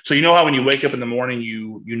 So you know how when you wake up in the morning,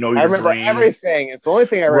 you know your I remember dream? Everything. It's the only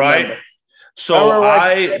thing I remember. Right. So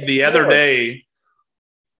the other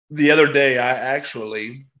day, I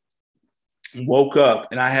actually woke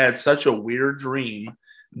up and I had such a weird dream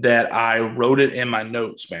that I wrote it in my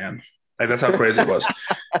notes, man. Like that's how crazy it was.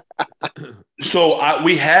 So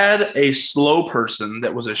we had a slow person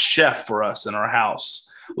that was a chef for us in our house,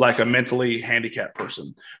 like a mentally handicapped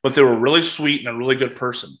person, but they were really sweet and a really good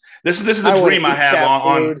person. This is the dream I have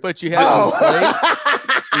on. But you have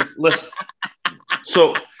listen.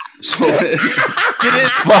 So get in.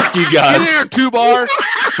 Fuck you guys. Get in here, 2-bar.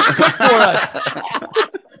 Cook for us.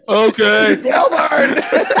 Okay. Gilbert.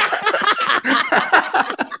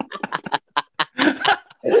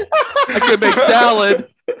 I can make salad.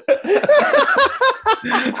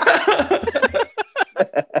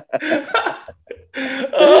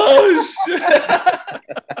 Oh shit!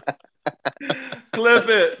 Clip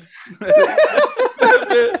it.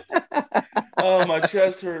 Clip it. Oh, my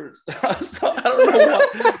chest hurts. I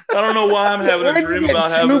don't know why I'm having a dream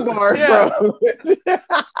about having 2-bar, bro.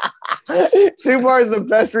 2-bar is the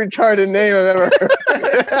best retarded name I've ever heard.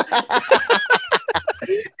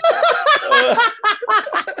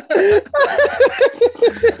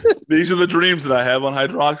 These are the dreams that I have on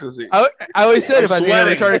hydroxyzine. I always said if I had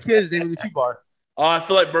a retarded kid, his name would be 2-bar. Oh, I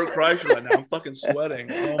feel like Bert Kreischer right now. I'm fucking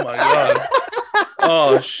sweating. Oh my god.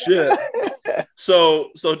 Oh shit.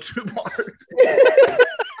 So 2 bars.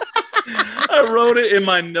 I wrote it in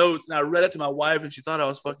my notes and I read it to my wife and she thought I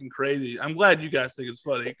was fucking crazy. I'm glad you guys think it's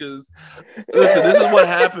funny because listen, this is what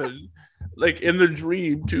happened. Like in the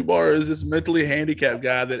dream, 2 Bar is this mentally handicapped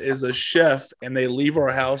guy that is a chef and they leave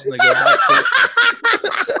our house and they go back to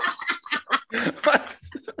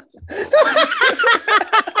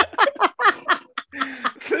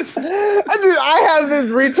Dude, I have this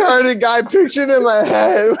retarded guy pictured in my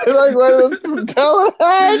head with like one of those propeller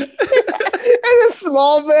heads and a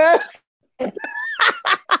small vest.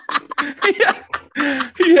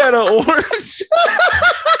 He had an orange.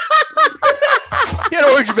 He had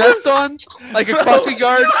an orange vest on, like a crossing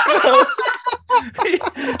guard.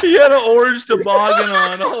 He had an orange toboggan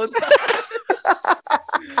on all the time.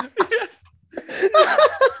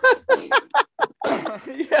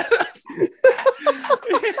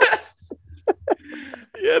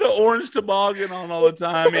 He had an orange toboggan on all the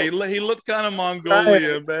time. He looked kind of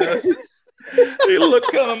Mongolian, man. He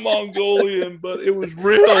looked kind of Mongolian, but it was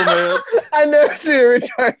real, man. I never see a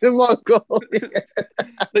retarded Mongolian.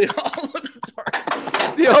 They all look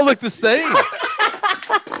retarded. They all look the same.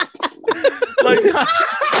 Like,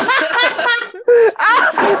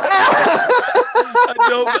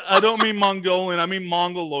 I don't mean Mongolian. I mean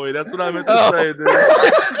Mongoloid. That's what I meant to say, dude.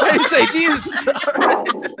 They say, Jesus.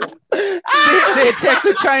 They attacked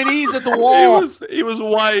the Chinese at the wall. He was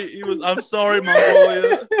white. I'm sorry,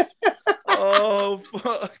 Mongolia. Oh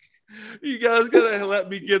fuck! You guys gotta let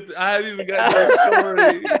me get. I haven't even got that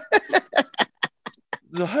story.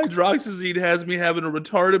 The hydroxyzine has me having a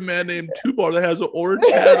retarded man named 2 Bar that has an orange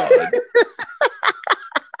hat on,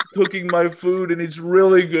 cooking my food, and it's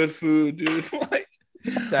really good food, dude. Like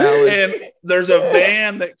salad. And there's a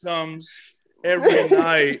van that comes every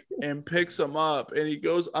night and picks him up, and he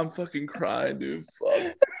goes, "I'm fucking crying, dude.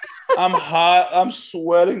 Fuck. I'm hot. I'm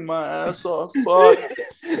sweating my ass off. Fuck."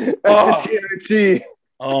 That's a TNT.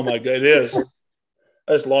 Oh my god, it is.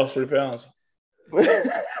 I just lost 3 pounds.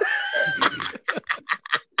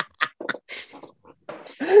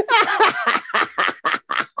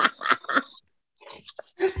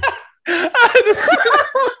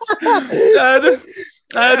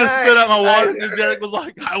 I had to spit out my water, and Derek was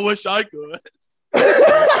like, "I wish I could."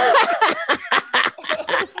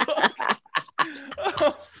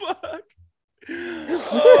 Oh fuck!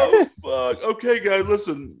 Oh fuck! Okay, guys,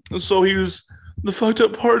 listen. So the fucked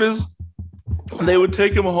up part is they would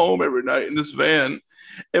take him home every night in this van,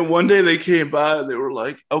 and one day they came by and they were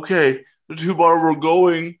like, "Okay, the 2 Bar, we're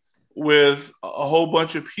going with a whole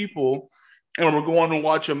bunch of people, and we're going to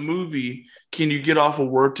watch a movie. Can you get off of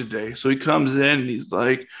work today?" So he comes in and he's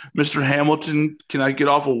like, "Mr. Hamilton, can I get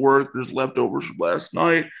off of work? There's leftovers from last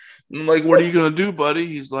night." And I'm like, "What are you gonna do, buddy?"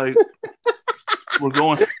 He's like, "We're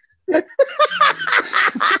going."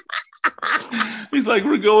 He's like,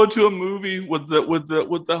 "We're going to a movie with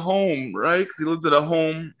the home, right?" Because he lived at a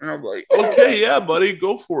home, and I'm like, "Okay, yeah, buddy,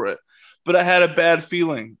 go for it." But I had a bad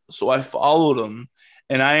feeling, so I followed him.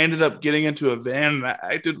 And I ended up getting into a van and I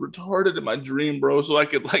acted retarded in my dream, bro, so I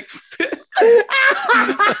could like fit.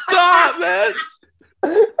 Stop, man.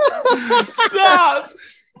 Stop.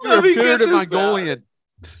 You're a bearded Mongolian.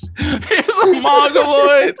 He's a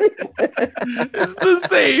Mongoloid. It's the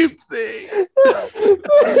same thing.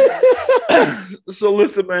 So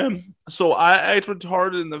listen, man. So I act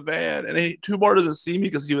retarded in the van, and 2 Bar doesn't see me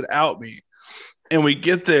because he would out me. And we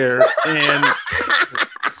get there, and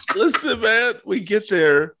listen, man, we get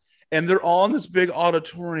there, and they're all in this big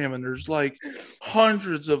auditorium, and there's like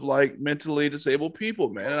hundreds of like mentally disabled people,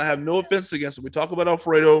 man. And I have no offense against them. We talk about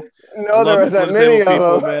Alfredo. No, there was that many of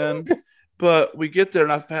people, them, man. But we get there,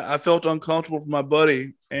 and I felt uncomfortable for my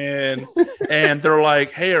buddy, and they're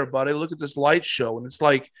like, "Hey, everybody, look at this light show," and it's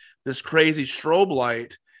like this crazy strobe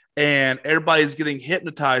light, and everybody's getting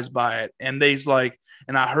hypnotized by it, and they's like.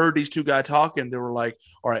 And I heard these 2 guys talking. They were like,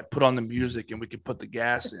 "All right, put on the music and we can put the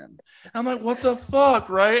gas in." And I'm like, "What the fuck?"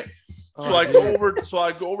 Right? So I go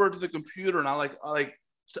over to the computer and I like,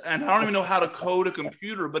 and I don't even know how to code a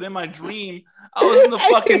computer, but in my dream, I was in the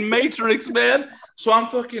fucking Matrix, man. So I'm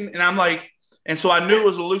fucking, and I'm like, and so I knew it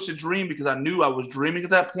was a lucid dream because I knew I was dreaming at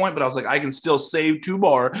that point, but I was like, I can still save 2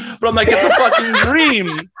 Bar. But I'm like, it's a fucking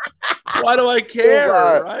dream. Why do I care?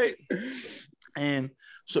 Right? And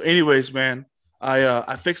so anyways, man.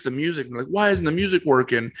 I fixed the music. And like, why isn't the music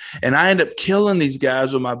working? And I end up killing these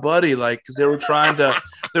guys with my buddy, like, because they were trying to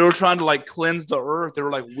like cleanse the earth. They were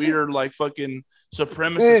like weird, like fucking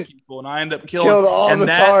supremacist people, and I end up killing all the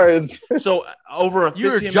Tards. So over a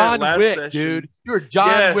 15-minute John Wick, session, dude. You're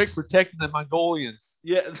John Wick protecting the Mongolians.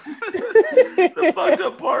 Yeah. The fucked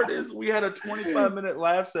up part is we had a 25-minute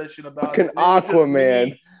laugh session about fucking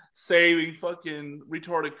Aquaman saving fucking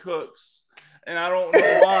retarded cooks, and I don't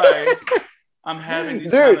know why I'm having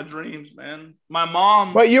these kind of dreams, man. My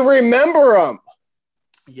mom. But you remember them.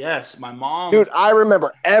 Yes, my mom. Dude, I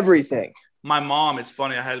remember everything. My mom, it's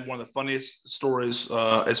funny. I had one of the funniest stories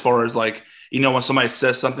as far as like, when somebody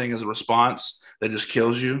says something as a response that just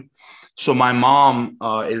kills you. So my mom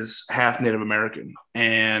is half Native American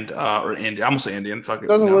and or Indian. I'm gonna say Indian. Fuck it.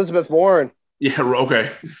 Doesn't Elizabeth Warren? Yeah.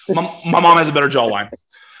 Okay. My mom has a better jawline.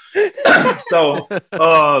 So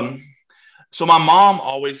my mom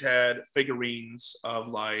always had figurines of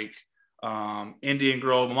like Indian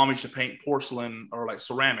girl. My mom used to paint porcelain or like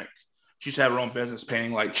ceramic. She used to have her own business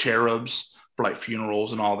painting like cherubs for like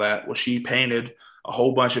funerals and all that. Well, she painted a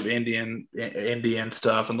whole bunch of Indian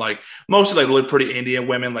stuff and like mostly like really pretty Indian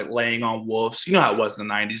women like laying on wolves. You know how it was in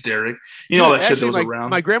the 90s, Derek. You know all that shit that was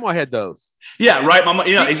around. My grandma had those. Yeah, right. Mama,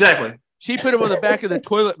 exactly. She put them on the back of the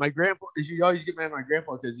toilet. My grandpa, she always get mad at my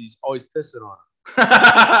grandpa because he's always pissing on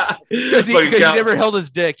him. Because he never held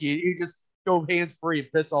his dick. He just go hands free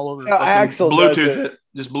and piss all over. Axel Bluetooth it.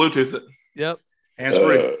 Just Bluetooth it. Yep. Hands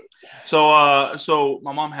free. So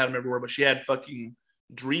my mom had them everywhere, but she had fucking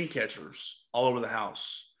dream catchers all over the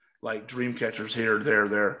house, like dream catchers here,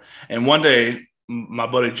 there. And one day, my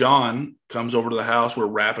buddy John comes over to the house. We're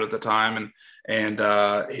rapping at the time, and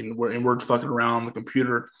we're fucking around on the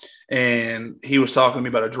computer. And he was talking to me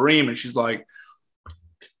about a dream, and she's like,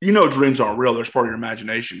 dreams aren't real. They're part of your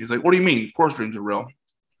imagination. He's like, what do you mean? Of course, dreams are real.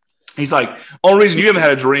 He's like, only reason you haven't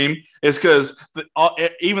had a dream is because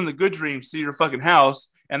even the good dreams see your fucking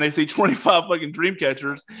house and they see 25 fucking dream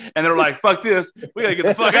catchers and they're like, fuck this. We got to get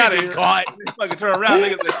the fuck out of here. Caught. Fucking turn around.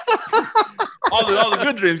 They get all the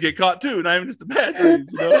good dreams get caught too. Not even just the bad dreams,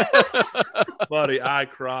 Buddy, I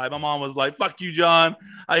cried. My mom was like, fuck you, John.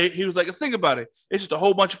 He was like, think about it. It's just a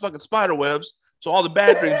whole bunch of fucking spider webs. So all the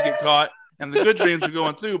bad dreams get caught and the good dreams are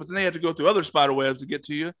going through, but then they have to go through other spider webs to get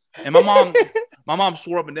to you. And my mom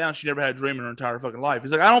swore up and down she never had a dream in her entire fucking life.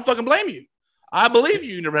 He's like, I don't fucking blame you. I believe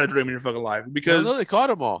you never had a dream in your fucking life because they caught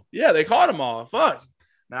them all. Yeah, they caught them all. Fuck.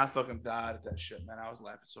 Man, I fucking died at that shit, man. I was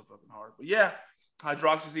laughing so fucking hard. But yeah,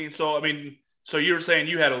 hydroxyzine. So you were saying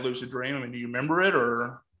you had a lucid dream. I mean, do you remember it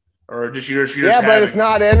or just you're yeah, but it's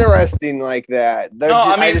not interesting like that. They're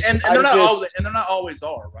not always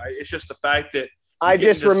are, right? It's just the fact that I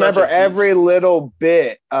just remember every little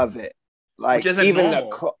bit of it, like even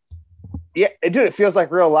yeah, dude, it feels like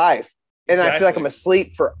real life, and exactly. I feel like I'm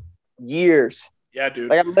asleep for years. Yeah, dude.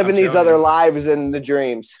 Like I'm living these other lives in the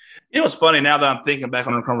dreams. You know what's funny? Now that I'm thinking back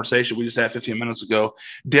on our conversation we just had 15 minutes ago,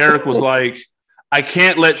 Derek was like, I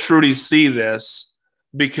can't let Trudy see this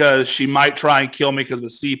because she might try and kill me because of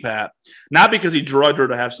the CPAP. Not because he drugged her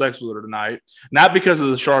to have sex with her tonight. Not because of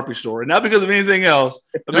the Sharpie story. Not because of anything else.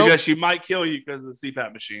 But because she might kill you because of the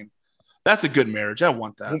CPAP machine. That's a good marriage. I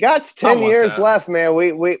want that. He got 10 years left, man.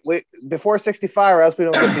 We before 65, or else we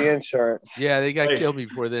don't get the insurance. Yeah, they got to kill me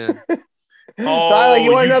before then. Tyler,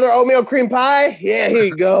 you want another oatmeal cream pie? Yeah, here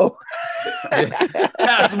you go.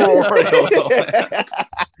 That's more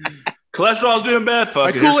Cholesterol's doing bad.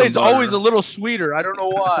 Fuck. My Kool-Aid's always a little sweeter. I don't know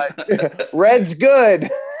why. Red's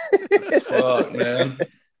good. Fuck, man.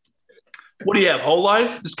 What do you have? Whole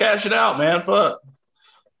life? Just cash it out, man. Fuck.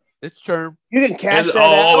 It's term. You can cash that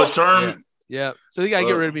out. Oh, it's term. Yeah. So they gotta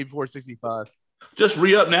get rid of me before 65. Just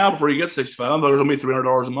re-up now before you get 65. I'm gonna be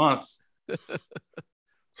 $300 a month.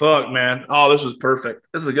 Fuck, man. Oh, this was perfect.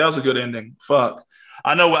 That was a good ending. Fuck.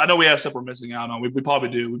 I know we have stuff we're missing out on. We probably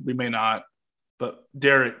do. We may not. But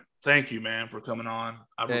Derek, thank you, man, for coming on.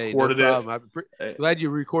 I've recorded it. I'm glad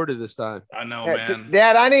you recorded this time. I know, man.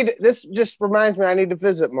 Dad, this just reminds me I need to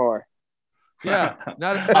visit more. Yeah,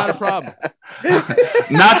 not a problem.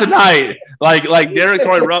 Not tonight. Like Derek's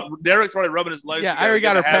already rubbing his legs. Yeah, I already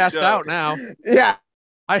got her passed out now. Yeah.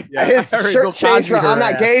 His shirt changed from I'm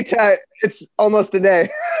not gay to it's almost a day.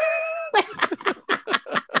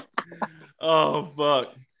 Oh,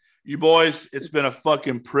 fuck. You boys, it's been a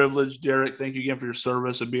fucking privilege, Derek. Thank you again for your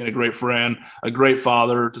service and being a great friend, a great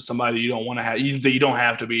father to somebody that you don't want to have, that you don't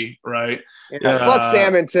have to be, right? Yeah, fuck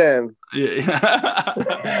Sam and Tim.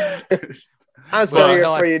 Yeah. I'm still here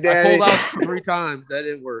for you, Daddy. I pulled out 3 times. That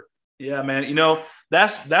didn't work. Yeah, man. You know,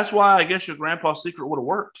 that's why I guess your grandpa's secret would have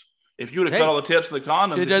worked. If you would have cut all the tips of the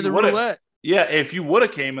condoms. Should have done the roulette. Yeah, if you would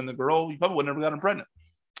have came in the girl, you probably would have never gotten pregnant.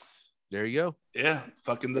 There you go. Yeah,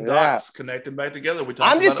 fucking the dots connecting back together.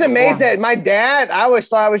 I'm just amazed that my dad, I always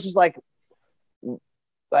thought I was just like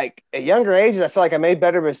like at younger ages, I feel like I made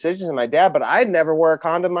better decisions than my dad, but I'd never wore a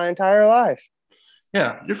condom my entire life.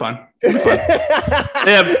 Yeah, you're fine. You're fine.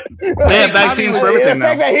 They have vaccines for everything the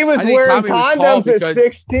fact now. that he was wearing condoms at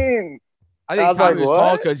 16. I think Tommy was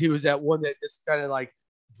tall because he was that one that just kind of like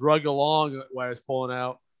drug along while I was pulling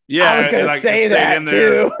out. Yeah, I was gonna say that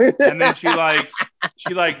too. And then she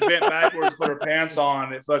bent backwards, put her pants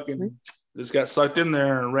on. It fucking just got sucked in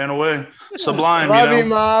there and ran away. Sublime. Love you,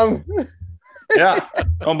 Mom. Yeah,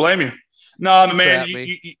 don't blame you. No, man,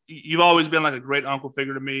 you've always been like a great uncle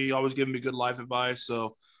figure to me. You always giving me good life advice.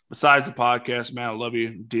 So besides the podcast, man, I love you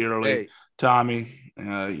dearly. Hey. Tommy,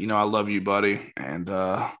 I love you, buddy. And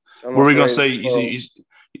what were we going to say?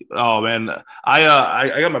 Oh, man, I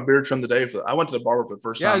got my beard trimmed today. I went to the barber for the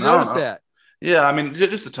first time. Yeah, I noticed that. Yeah, I mean,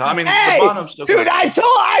 just the top. I mean, hey, the bottom's still dude,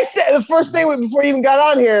 I said the first thing before you even got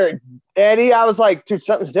on here, Eddie, I was like, dude,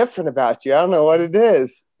 something's different about you. I don't know what it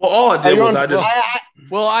is. Well, all I did was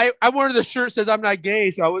I wanted the shirt says I'm not gay,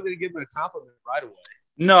 so I wasn't gonna give him a compliment right away.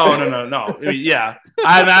 No. I mean, yeah,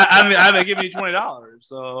 I haven't given you $20,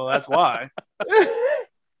 so that's why.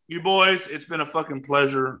 You boys, it's been a fucking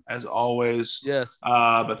pleasure as always. Yes.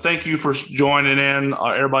 But thank you for joining in.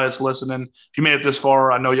 Everybody that's listening. If you made it this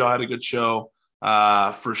far, I know y'all had a good show,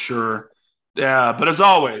 for sure. Yeah, but as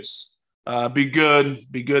always, be good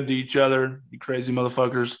to each other, you crazy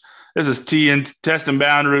motherfuckers. This is TNT, Testing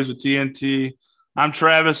Boundaries with TNT. I'm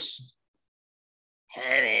Travis.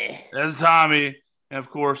 Kenny. That's Tommy. And, of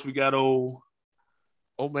course, we got old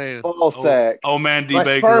man D. My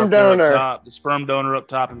Baker sperm up there donor. up top. The sperm donor up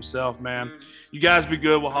top himself, man. You guys be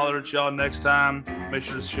good. We'll holler at y'all next time. Make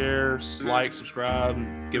sure to share, like, subscribe,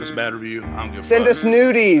 and give us a bad review. I don't give a fuck. Send us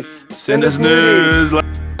nudies. Send us nudes.